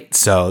 Right.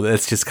 So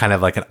it's just kind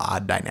of like an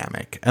odd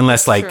dynamic.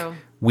 Unless, like, True.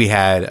 we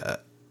had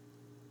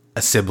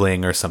a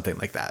sibling or something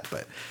like that.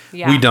 But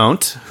Yeah. we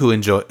don't, who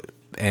enjoy,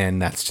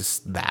 and that's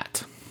just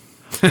that.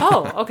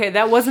 Oh, okay.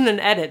 That wasn't an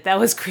edit. That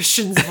was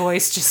Christian's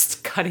voice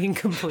just cutting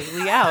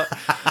completely out.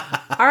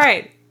 All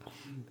right.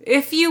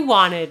 If you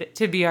wanted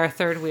to be our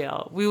third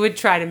wheel, we would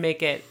try to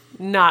make it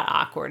not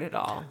awkward at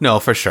all. No,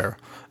 for sure.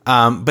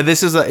 But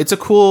this is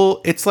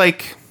it's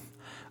like,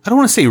 I don't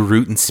want to say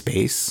root in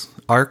space.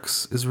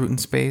 Arcs is root in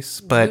space,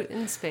 but Root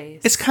in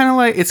space. it's kind of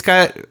like, it's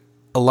got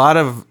a lot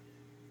of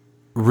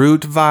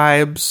root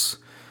vibes.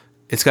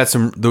 It's got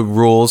the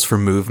rules for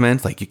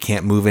movement. Like, you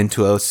can't move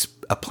into a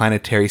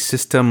planetary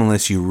system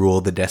unless you rule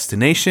the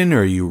destination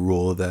or you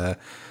rule the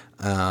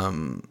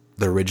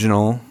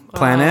original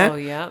planet. Oh,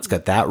 yeah. It's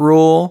got that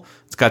rule.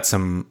 It's got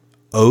some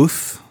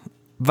oath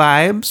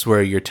vibes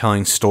where you're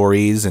telling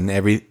stories and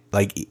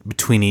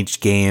between each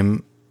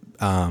game,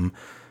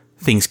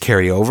 things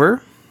carry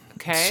over.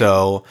 Okay.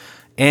 So,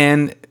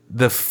 and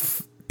the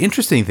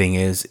interesting thing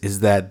is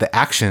that the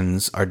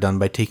actions are done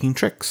by taking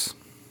tricks.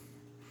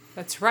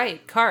 That's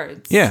right.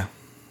 Cards. Yeah.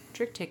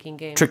 Trick-taking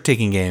game.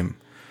 Trick-taking game.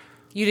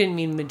 You didn't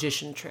mean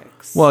magician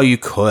tricks. Well, you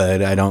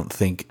could. I don't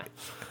think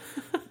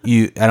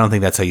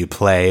that's how you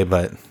play,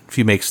 but if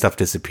you make stuff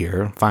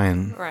disappear,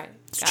 fine. Right.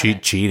 It's Got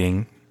it.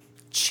 cheating.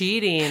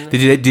 Cheating.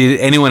 Did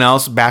anyone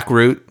else back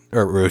Root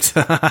Arcs.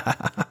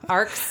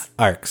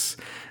 Arcs?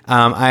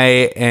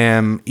 I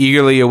am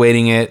eagerly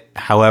awaiting it.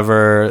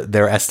 However,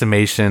 their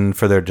estimation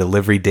for their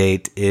delivery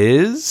date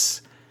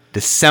is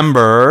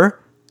December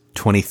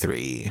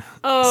 23.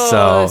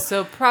 Oh,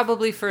 so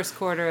probably first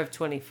quarter of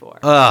 24.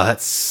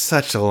 That's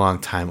such a long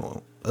time.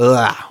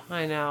 Ugh,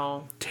 I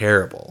know.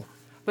 terrible.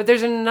 But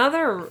there's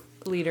another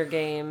leader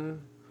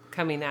game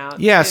coming out.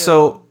 Yeah, too.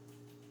 so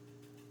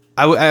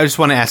I just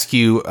want to ask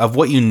you, of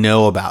what you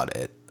know about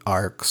it,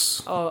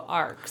 Arcs. Oh,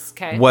 Arcs.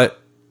 Okay. What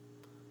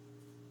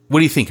do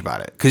you think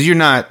about it? Because you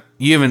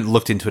haven't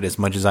looked into it as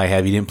much as I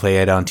have. You didn't play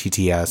it on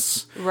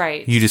TTS.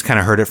 Right. You just kind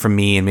of heard it from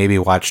me and maybe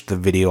watched the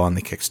video on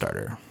the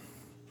Kickstarter.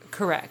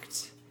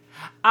 Correct.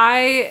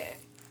 I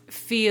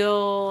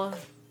feel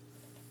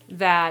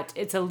that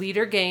it's a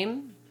leader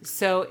game,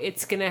 so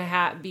it's going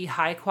to be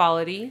high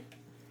quality,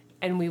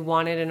 and we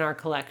want it in our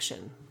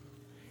collection.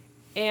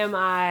 Am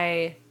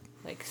I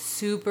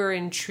super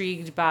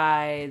intrigued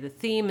by the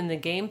theme and the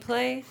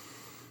gameplay?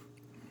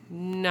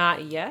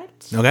 Not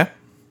yet. Okay.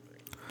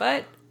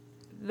 But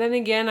then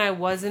again, I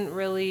didn't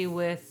really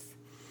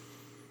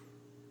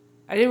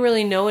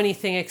know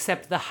anything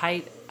except the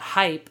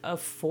hype of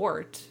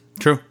Fort.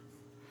 True.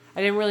 I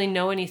didn't really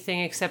know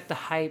anything except the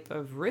hype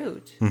of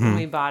Root when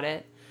we bought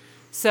it.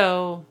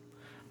 So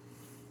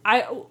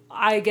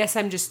I guess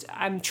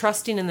I'm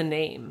trusting in the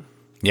name.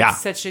 Yeah.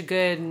 It's such a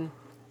good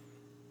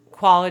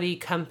quality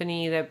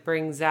company that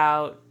brings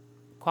out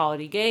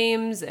quality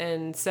games,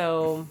 and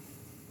so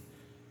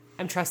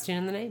I'm trusting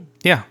in the name.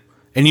 Yeah.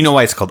 And you know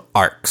why it's called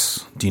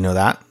Arcs. Do you know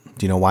that?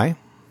 Do you know why?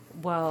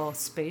 Well,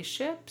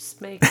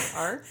 spaceships make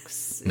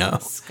arcs No. in the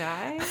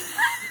sky?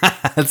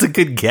 That's a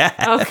good guess.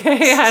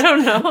 Okay, I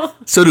don't know.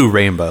 So do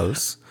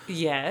rainbows.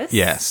 Yes.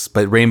 Yes,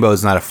 but rainbow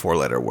is not a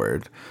 4-letter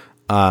word.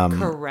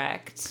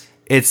 Correct.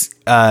 It's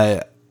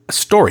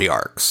story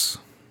arcs.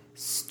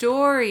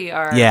 Story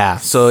arc. Yeah,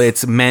 so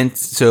it's meant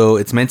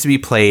to be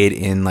played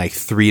in like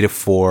 3 to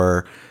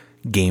 4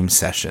 game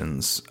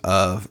sessions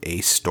of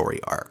a story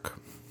arc.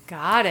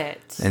 Got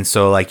it. And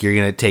so like you're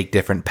going to take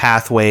different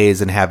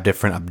pathways and have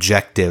different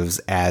objectives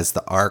as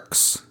the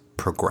arcs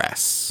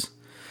progress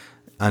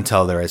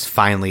until there is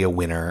finally a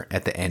winner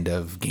at the end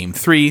of game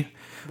 3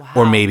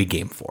 or maybe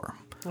game 4.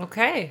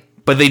 Okay.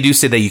 But they do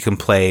say that you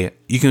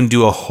can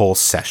do a whole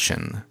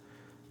session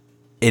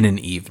in an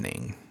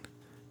evening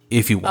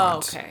if you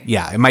want. Oh, okay.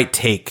 Yeah, it might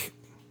take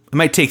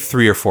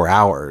 3 or 4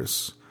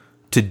 hours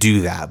to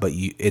do that, but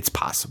it's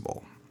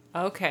possible.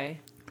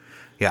 Okay.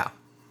 Yeah.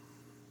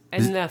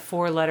 And the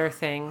 4-letter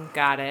thing,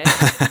 got it.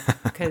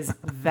 Because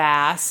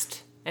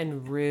vast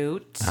and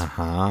root.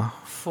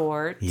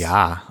 Fort.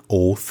 Yeah.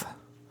 Oath.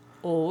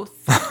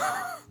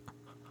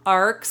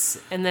 Arcs.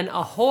 And then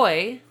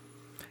ahoy.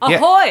 Yeah.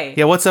 Ahoy!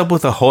 Yeah, what's up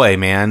with Ahoy,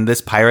 man?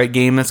 This pirate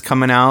game that's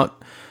coming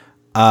out.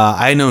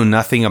 I know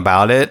nothing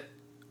about it.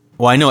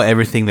 Well, I know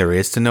everything there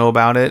is to know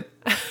about it,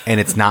 and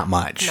it's not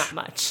much. Not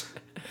much.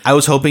 I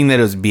was hoping that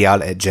it would be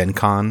out at Gen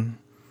Con.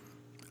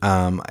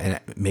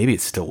 And maybe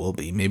it still will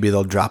be. Maybe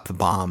they'll drop the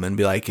bomb and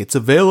be like, it's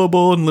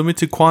available in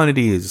limited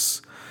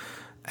quantities.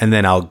 And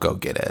then I'll go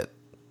get it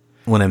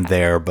when I'm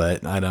there,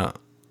 but I don't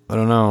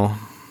know.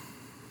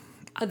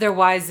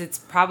 Otherwise, it's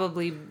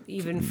probably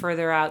even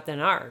further out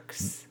than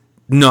Arcs.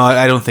 No,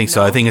 I don't think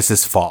so. No? I think it's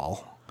this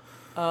fall.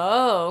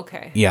 Oh,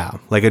 okay. Yeah,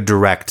 like a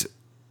direct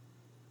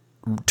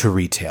to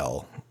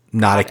retail,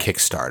 not a Got it.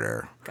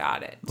 Kickstarter.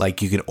 Got it.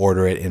 Like you can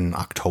order it in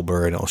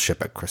October and it'll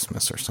ship at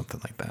Christmas or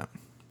something like that.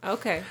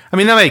 Okay. I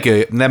mean,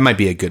 that might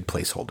be a good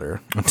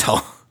placeholder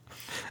until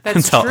That's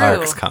until true.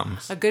 Arcs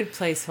comes. A good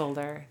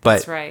placeholder. But-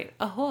 That's right.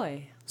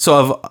 Ahoy.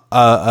 So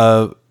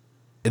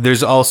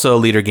there's also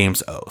Leader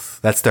Games Oath.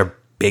 That's their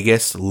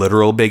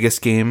literal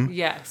biggest game.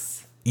 Yes.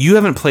 You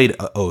haven't played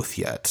Oath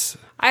yet.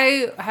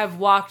 I have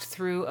walked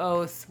through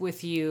Oath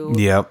with you.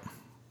 Yep.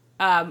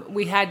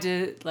 We had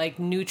to like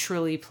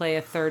neutrally play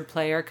a third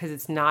player because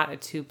it's not a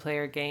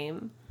 2-player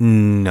game.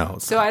 No.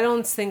 So I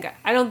don't think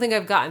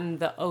I've gotten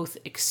the Oath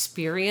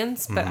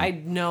experience, but I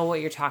know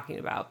what you're talking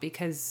about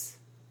because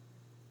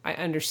I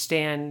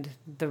understand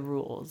the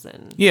rules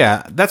and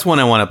Yeah, that's one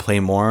I want to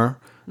play more.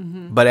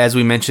 But as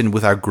we mentioned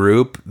with our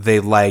group, they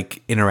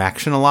like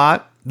interaction a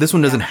lot. This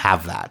one doesn't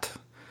have that.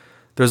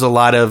 There's a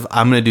lot of,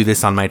 I'm going to do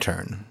this on my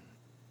turn.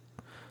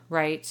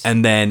 right.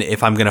 And then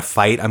if I'm going to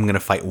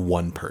fight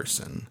one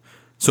person.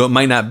 So it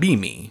might not be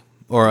me.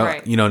 Or,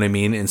 Right. you know what I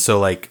mean? And so,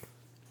 like,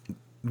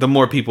 the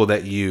more people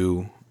that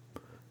you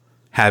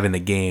have in the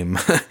game,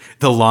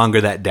 the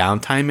longer that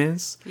downtime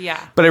is. Yeah.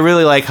 But I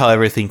really like how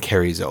everything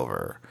carries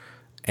over.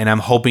 And I'm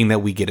hoping that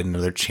we get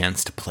another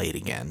chance to play it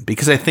again.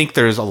 Because I think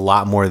there's a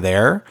lot more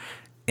there.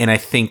 And I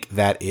think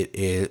that it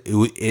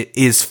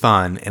is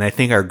fun. And I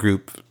think our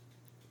group,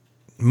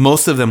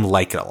 most of them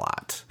like it a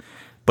lot.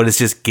 But it's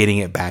just getting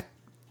it back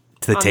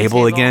to the On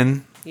table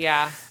again.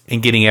 Yeah.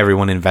 And getting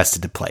everyone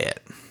invested to play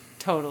it.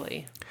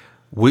 Totally.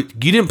 You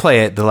didn't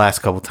play it the last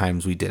couple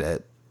times we did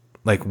it.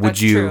 Like, would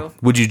That's you true.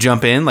 would you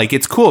jump in? Like,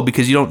 it's cool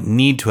because you don't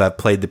need to have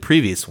played the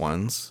previous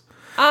ones.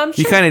 Sure.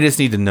 You kind of just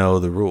need to know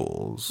the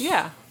rules.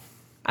 Yeah.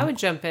 I would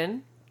jump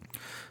in.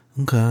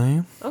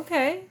 Okay.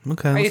 Okay.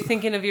 Okay. Are you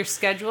thinking of your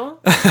schedule?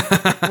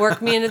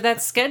 Work me into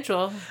that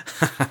schedule.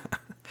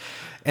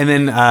 And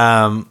then,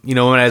 we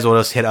might as well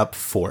just hit up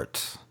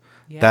Fort.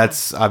 Yeah.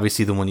 That's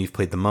obviously the one you've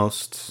played the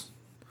most.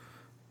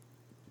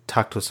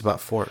 Talk to us about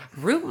Fort.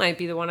 Root might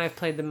be the one I've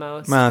played the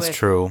most. Well, that's with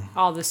true.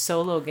 All the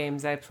solo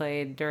games I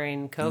played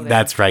during COVID.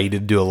 That's right. You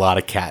did do a lot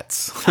of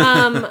cats.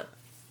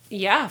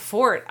 Yeah,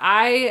 Fort.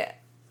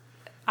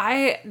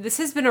 This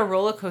has been a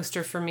roller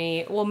coaster for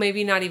me. Well,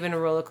 maybe not even a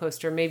roller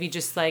coaster. Maybe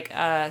just like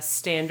a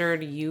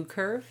standard U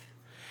curve,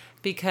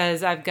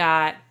 because I've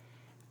got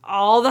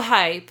all the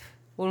hype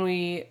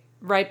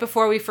right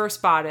before we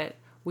first bought it.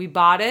 We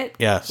bought it.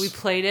 Yes. We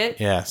played it.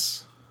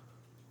 Yes.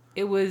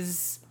 It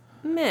was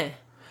meh.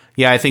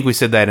 Yeah, I think we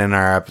said that in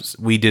our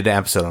we did an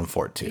episode on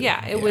Fort too.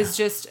 Yeah, it was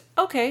just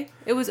okay.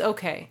 It was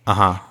okay.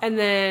 Uh-huh. And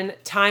then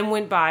time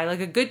went by, like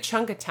a good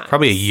chunk of time.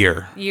 Probably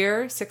a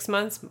year. 6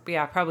 months?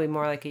 Yeah, probably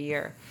more like a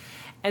year.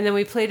 And then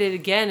we played it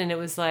again, and it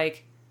was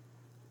like,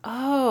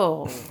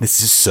 oh, This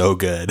is so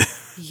good.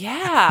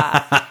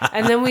 yeah.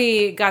 And then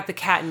we got the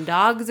Cat and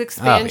Dogs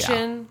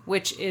expansion,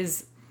 which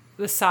is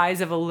the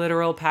size of a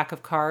literal pack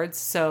of cards.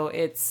 So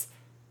it's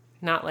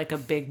not like a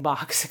big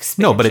box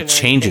expansion. No, but it or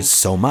changes anything.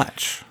 so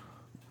much.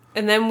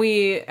 And then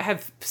we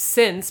have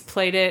since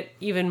played it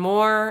even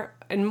more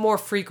and more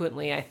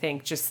frequently, I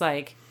think. Just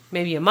like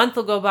maybe a month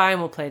will go by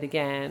and we'll play it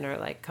again, or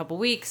like a couple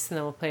weeks and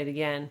then we'll play it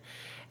again.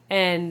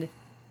 And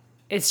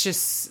it's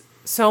just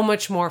so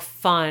much more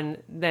fun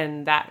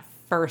than that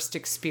first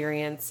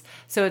experience.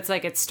 So it's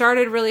like it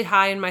started really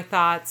high in my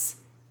thoughts,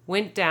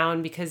 went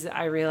down because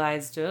I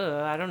realized,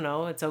 I don't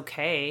know, it's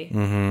okay.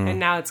 And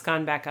now it's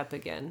gone back up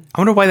again. I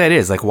wonder why that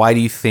is. Like, why do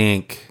you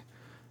think...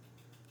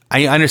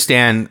 I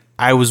understand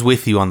I was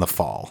with you on the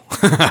fall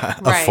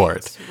of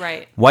Fort.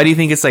 Right. Why do you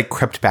think it's, like,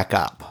 crept back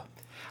up?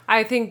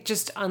 I think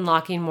just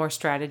unlocking more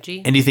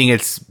strategy. And do you think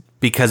it's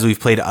because we've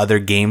played other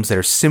games that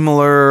are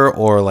similar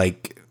or,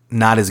 like,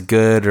 not as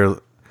good?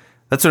 Or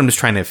that's what I'm just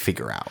trying to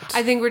figure out.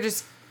 I think we're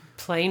just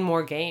playing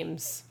more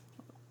games.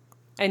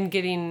 And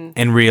getting...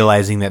 And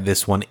realizing that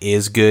this one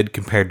is good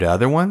compared to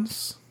other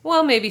ones?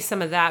 Well, maybe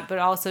some of that, but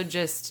also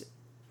just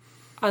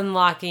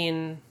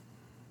unlocking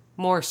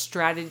more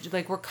strategy.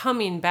 Like, we're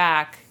coming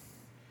back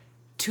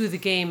to the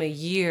game a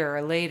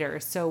year later,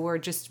 so we're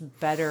just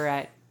better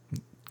at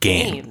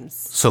games.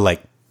 So,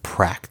 like,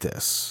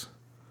 practice.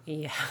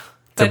 Yeah.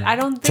 But I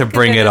don't think to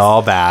bring it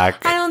all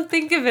back. I don't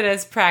think of it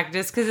as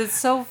practice because it's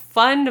so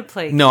fun to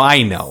play games. No,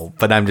 I know,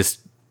 but I'm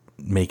just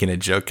making a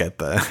joke at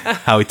the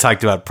how we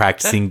talked about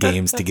practicing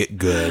games to get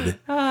good.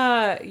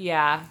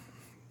 Yeah,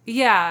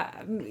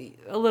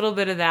 a little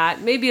bit of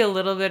that. Maybe a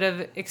little bit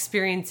of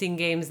experiencing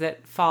games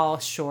that fall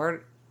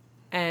short,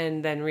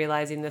 and then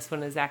realizing this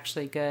one is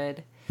actually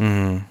good.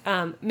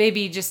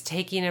 Maybe just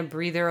taking a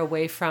breather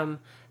away from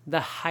the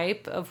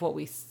hype of what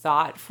we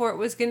thought Fort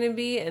was going to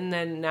be, and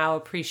then now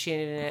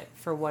appreciating it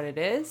for what it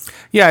is.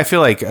 Yeah, I feel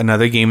like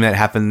another game that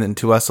happened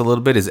to us a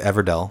little bit is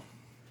Everdell.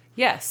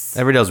 Yes.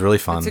 Everdell's really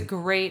fun. It's a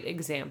great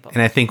example.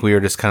 And I think we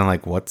were just kind of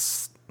like,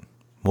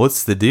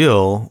 what's the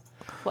deal?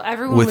 Well,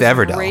 everyone with was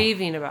Everdell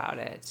raving about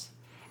it.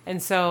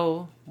 And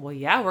so, well,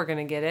 yeah, we're going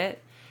to get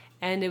it.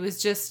 And it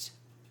was just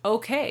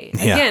okay.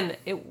 Yeah.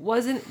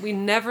 Again, we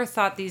never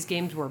thought these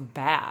games were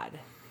bad.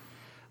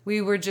 We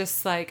were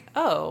just like,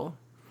 oh,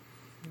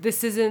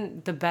 this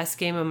isn't the best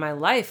game of my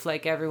life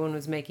like everyone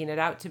was making it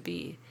out to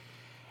be.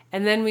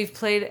 And then we've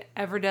played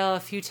Everdell a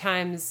few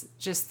times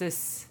just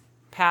this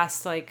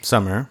past, like...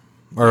 Summer.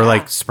 Or,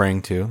 like,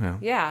 spring, too. Yeah.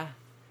 Yeah.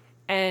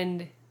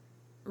 And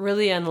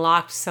really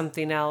unlocked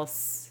something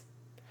else.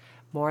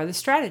 More of the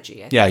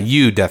strategy. Yeah,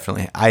 you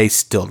definitely... I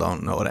still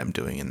don't know what I'm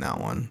doing in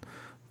that one.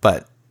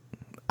 But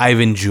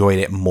I've enjoyed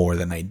it more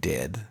than I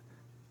did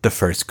the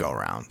first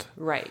go-around.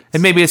 Right.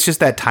 And maybe it's just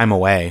that time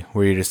away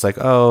where you're just like,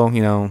 oh,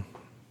 you know...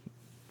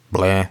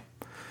 Bleh.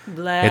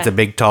 It's a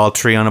big tall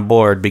tree on a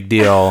board, big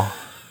deal.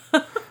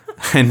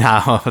 And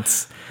now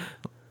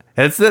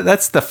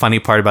that's the funny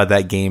part about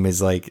that game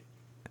is like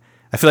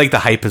I feel like the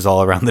hype is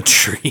all around the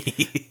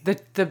tree. the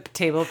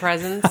table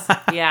presence.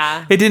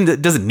 Yeah.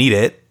 It doesn't need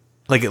it.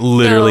 Like it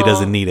literally No.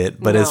 doesn't need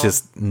it, but it's No.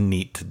 just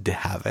neat to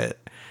have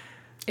it.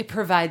 It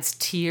provides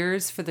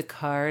tiers for the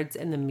cards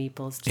and the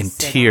meeples to And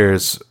sit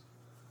tears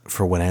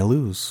for when I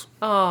lose.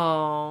 on.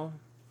 Oh.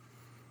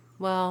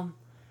 Well,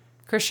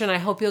 Christian, I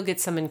hope you'll get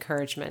some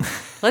encouragement.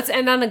 Let's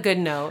end on a good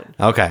note.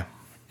 Okay.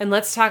 And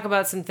let's talk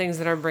about some things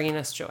that are bringing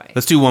us joy.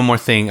 Let's do one more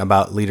thing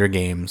about leader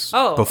games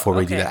before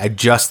we do okay. that. I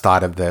just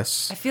thought of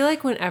this. I feel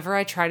like whenever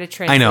I try to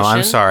transition, I know,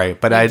 I'm sorry,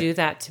 but you do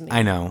that to me.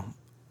 I know.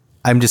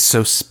 I'm just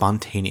so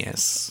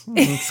spontaneous.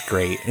 It's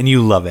great. And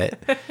you love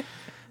it.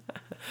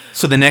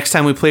 So the next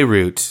time we play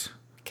Root,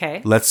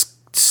 Okay. let's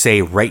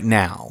say right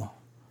now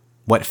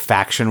what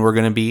faction we're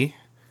going to be.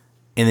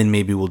 And then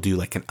maybe we'll do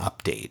like an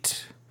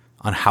update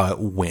on how it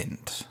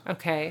went.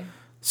 Okay.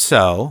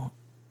 So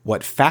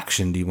what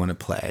faction do you want to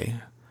play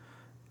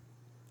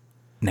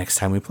next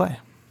time we play?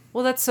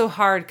 Well, that's so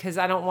hard because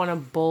I don't want to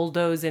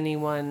bulldoze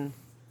anyone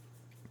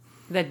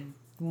that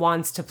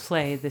wants to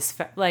play this.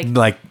 Like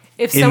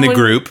if in the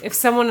group. If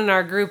someone in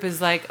our group is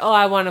like, oh,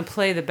 I want to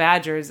play the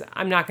Badgers,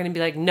 I'm not going to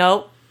be like,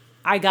 nope,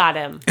 I got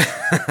him.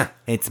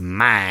 It's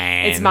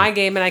mine. It's my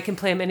game and I can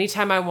play him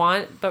anytime I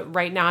want, but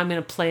right now I'm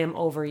going to play him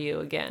over you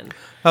again.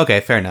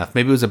 Okay, fair enough.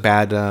 Maybe it was a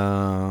bad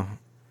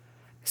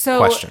So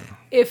question.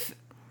 If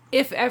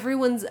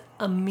everyone's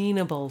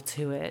amenable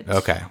to it,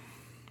 Okay.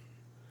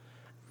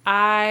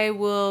 I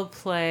will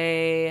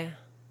play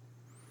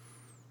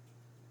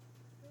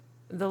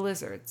the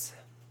Lizards.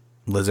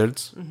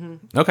 Lizards?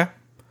 Mm-hmm. Okay.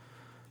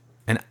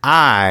 And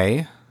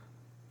I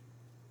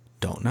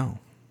don't know.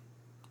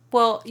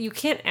 Well, you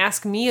can't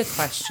ask me a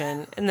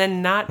question and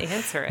then not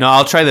answer it. No,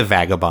 I'll try the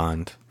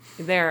Vagabond.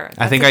 There.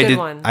 That's I think a I good did.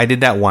 one. I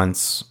did that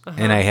once,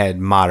 and I had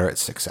moderate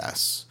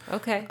success.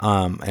 Okay.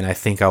 And I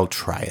think I'll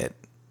try it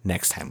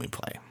next time we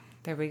play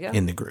There we go.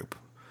 in the group.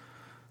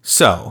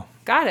 So,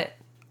 Got it.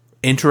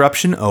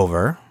 interruption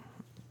over.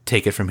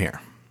 Take it from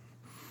here.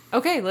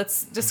 Okay,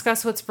 let's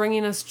discuss what's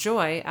bringing us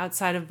joy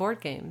outside of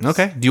board games.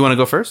 Okay. Do you want to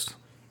go first?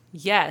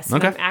 Yes.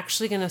 Okay. And I'm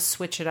actually going to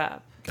switch it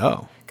up.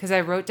 Oh. Because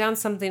I wrote down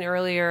something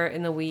earlier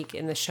in the week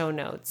in the show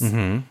notes.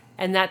 Mm-hmm.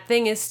 And that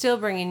thing is still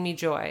bringing me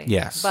joy.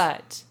 Yes.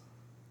 But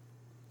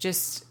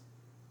just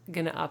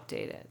going to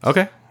update it.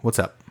 Okay. What's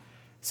up?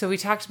 So we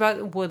talked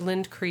about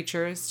woodland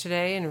creatures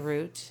today in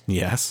Root.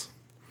 Yes.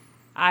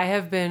 I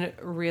have been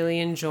really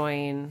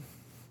enjoying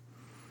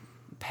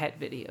pet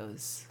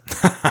videos.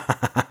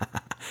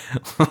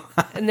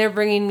 And they're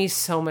bringing me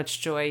so much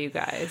joy, you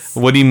guys.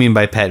 What do you mean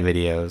by pet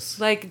videos?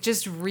 Like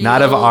just reels.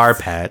 Not of our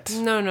pet.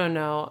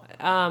 No.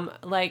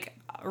 Like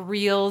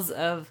reels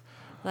of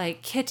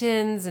like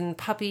kittens and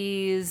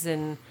puppies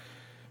and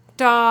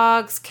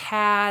dogs,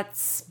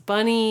 cats,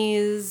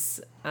 bunnies.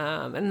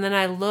 And then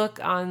I look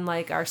on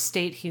like our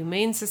state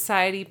humane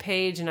society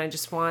page and I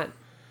just want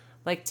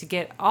like to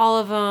get all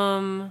of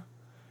them.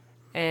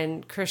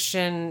 And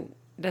Christian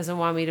doesn't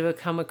want me to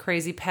become a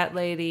crazy pet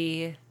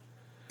lady.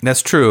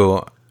 That's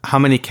true. How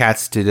many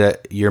cats did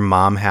your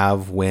mom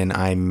have when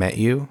I met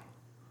you?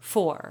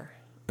 4.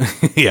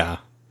 Yeah.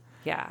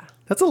 Yeah.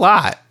 That's a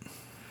lot.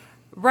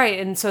 Right.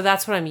 And so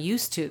that's what I'm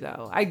used to,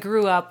 though. I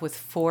grew up with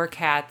 4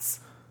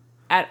 cats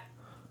at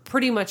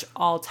pretty much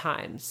all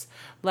times.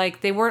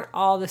 Like, they weren't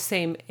all the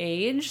same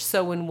age.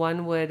 So when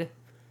one would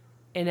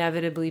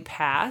inevitably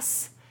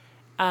pass,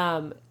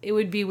 it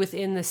would be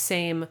within the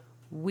same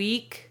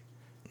week.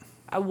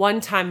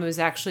 One time it was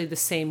actually the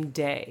same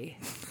day.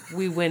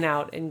 We went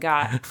out and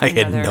got I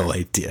had no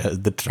idea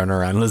the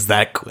turnaround was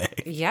that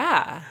quick.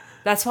 Yeah.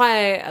 That's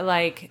why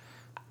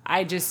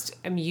I just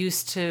am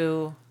used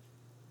to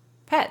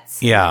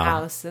pets in the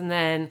house. And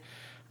then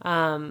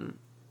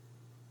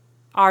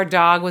our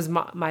dog was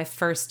my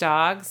first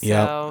dog. So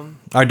yep.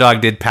 Our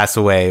dog did pass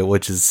away,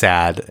 which is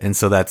sad. And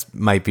so that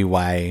might be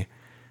why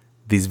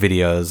these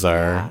videos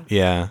are,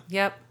 yeah.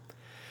 Yep.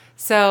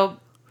 So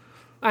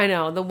I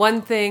know the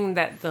one thing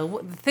that the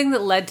thing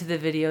that led to the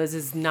videos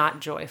is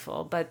not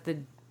joyful, but the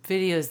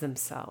videos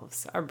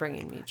themselves are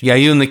bringing me joy. Yeah,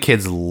 you and the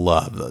kids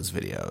love those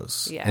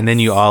videos. Yes. And then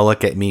you all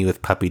look at me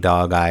with puppy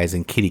dog eyes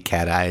and kitty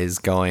cat eyes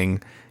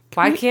going,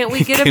 why can't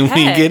we get a can pet?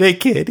 we get a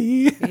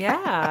kitty?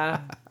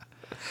 Yeah.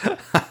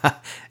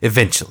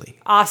 Eventually.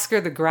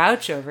 Oscar the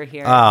Grouch over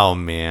here. Oh,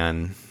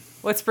 man.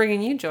 What's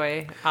bringing you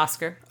joy,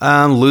 Oscar?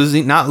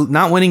 Losing,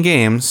 not winning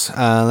games.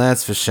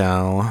 That's for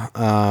sure.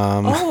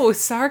 Oh,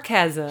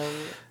 sarcasm.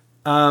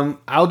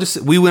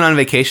 We went on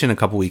vacation a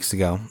couple weeks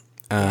ago.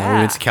 We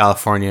went to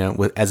California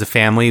as a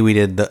family. We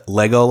did the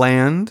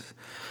Legoland,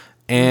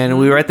 and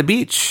we were at the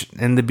beach,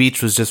 and the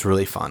beach was just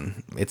really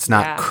fun. It's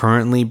not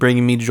currently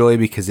bringing me joy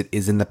because it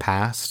is in the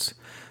past,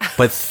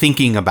 but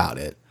thinking about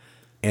it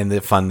and the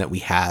fun that we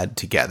had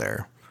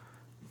together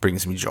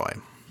brings me joy.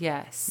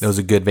 Yes. It was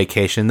a good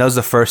vacation. That was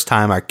the first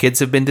time our kids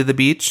have been to the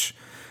beach.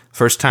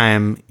 First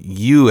time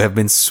you have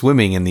been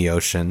swimming in the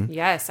ocean.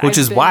 Yes. Which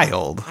is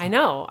wild. I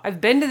know.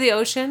 I've been to the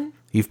ocean.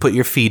 You've put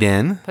your feet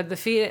in.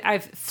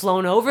 I've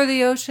flown over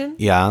the ocean.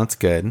 Yeah, that's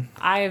good.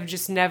 I have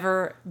just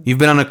never... You've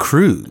been on a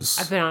cruise.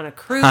 I've been on a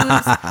cruise.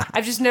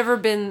 I've just never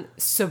been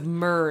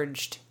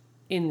submerged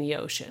in the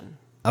ocean.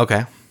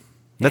 Okay.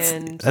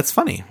 That's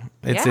funny.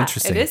 It's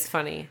interesting. It is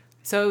funny.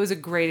 So it was a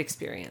great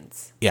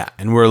experience. Yeah,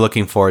 and we're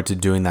looking forward to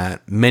doing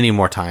that many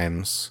more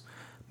times.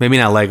 Maybe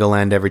not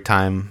Legoland every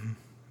time,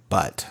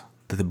 but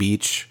to the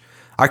beach.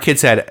 Our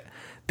kids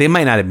they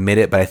might not admit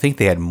it, but I think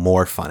they had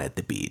more fun at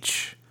the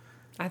beach.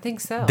 I think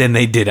so. Than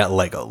they did at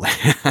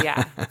Legoland.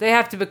 Yeah, they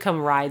have to become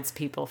rides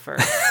people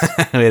first.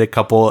 We had a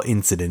couple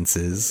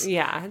incidences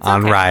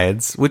on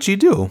rides, which you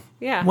do.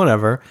 Yeah.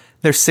 Whatever.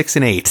 They're 6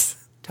 and 8.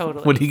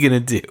 Totally. What are you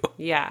going to do?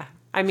 Yeah.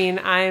 I mean,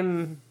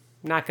 I'm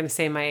not going to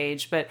say my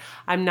age, but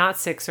I'm not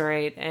 6 or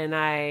 8, and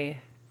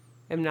I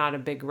am not a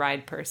big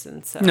ride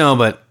person. So no,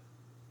 but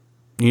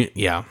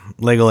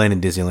Legoland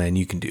and Disneyland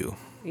you can do.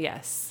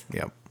 Yes.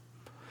 Yep.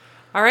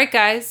 All right,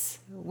 guys.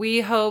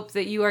 We hope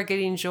that you are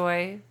getting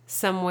joy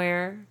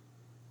somewhere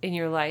in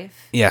your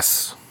life.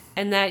 Yes.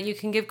 And that you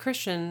can give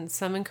Christian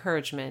some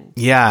encouragement.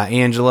 Yeah,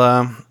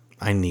 Angela,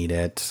 I need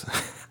it.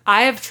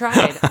 I have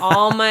tried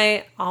all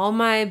my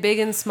big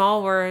and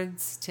small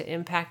words to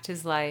impact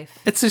his life.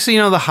 It's just,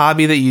 the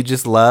hobby that you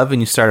just love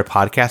and you start a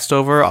podcast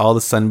over, all of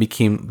a sudden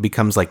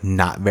becomes like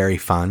not very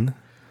fun.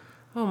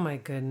 Oh my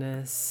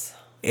goodness.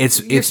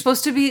 You're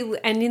supposed to be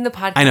ending the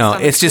podcast. I know,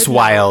 it's just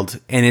wild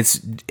and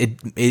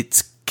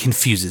it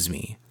confuses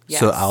me. Yes.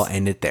 So I'll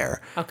end it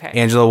there. Okay.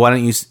 Angela, why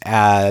don't you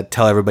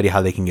tell everybody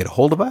how they can get a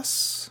hold of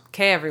us?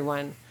 Okay,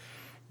 everyone.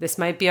 This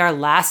might be our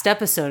last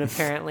episode,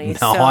 apparently.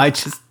 No, I'm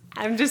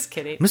just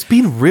kidding. I'm just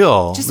being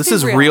real. This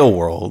is real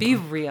world. Be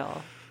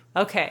real.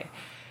 Okay.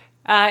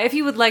 If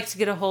you would like to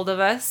get a hold of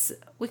us,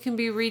 we can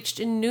be reached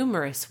in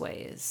numerous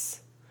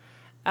ways.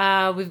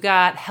 We've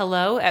got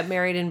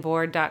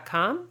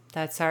hello@marriedandbored.com.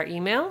 That's our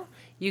email.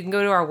 You can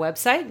go to our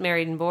website,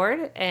 Married and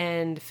Bored,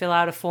 and fill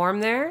out a form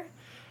there.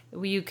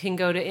 You can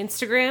go to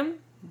Instagram.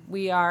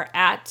 We are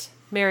at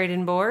Married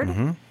and Bored.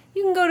 Mm-hmm.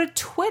 You can go to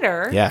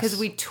Twitter because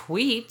we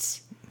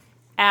tweet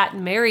at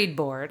Married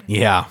Bored.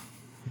 Yeah.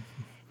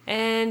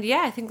 And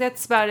I think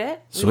that's about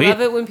it. Sweet. We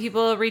love it when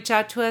people reach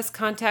out to us,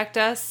 contact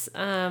us.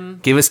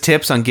 Give us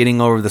tips on getting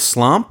over the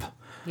slump.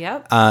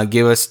 Yep.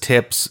 Give us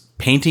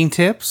painting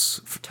tips.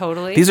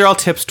 Totally. These are all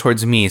tips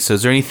towards me. So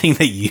is there anything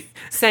that you...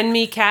 Send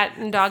me cat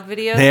and dog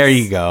videos. There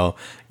you go.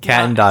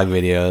 Cat and dog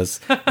videos.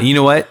 And you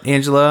know what,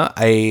 Angela?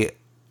 I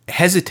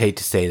hesitate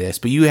to say this,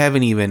 but you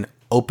haven't even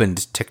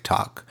opened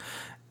TikTok.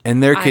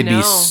 And there could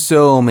be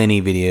so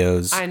many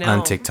videos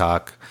on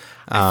TikTok.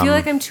 I feel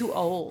like I'm too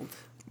old.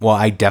 Well,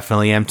 I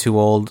definitely am too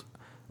old,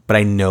 but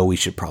I know we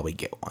should probably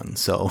get one.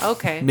 So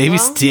maybe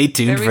stay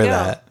tuned for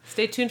that.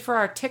 Stay tuned for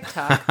our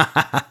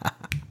TikTok.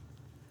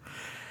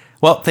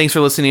 Well, thanks for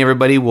listening,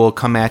 everybody. We'll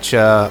come at you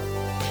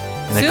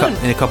Soon.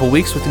 in a couple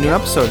weeks with a new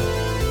episode.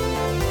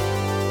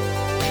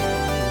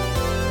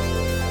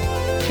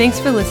 Thanks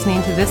for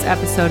listening to this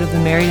episode of the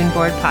Married and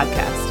Bored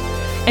podcast.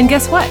 And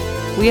guess what?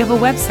 We have a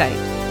website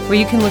where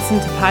you can listen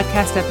to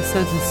podcast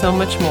episodes and so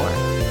much more.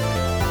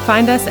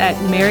 Find us at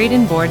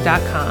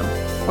marriedandbored.com,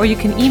 or you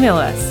can email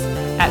us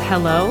at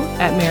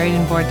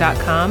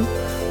hello@marriedandbored.com,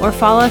 or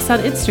follow us on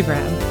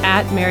Instagram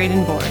at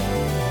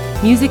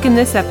marriedandbored. Music in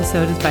this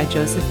episode is by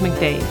Joseph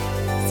McDade.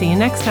 See you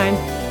next time.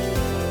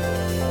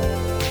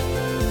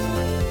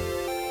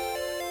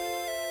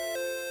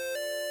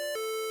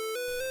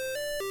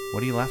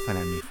 What are you laughing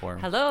at me for?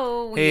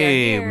 Hello, we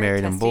Hey, are here.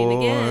 married and Testing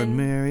bored, again.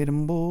 married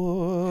and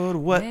bored.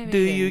 What Married do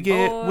you and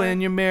get bored. when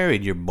you're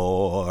married? You're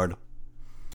bored.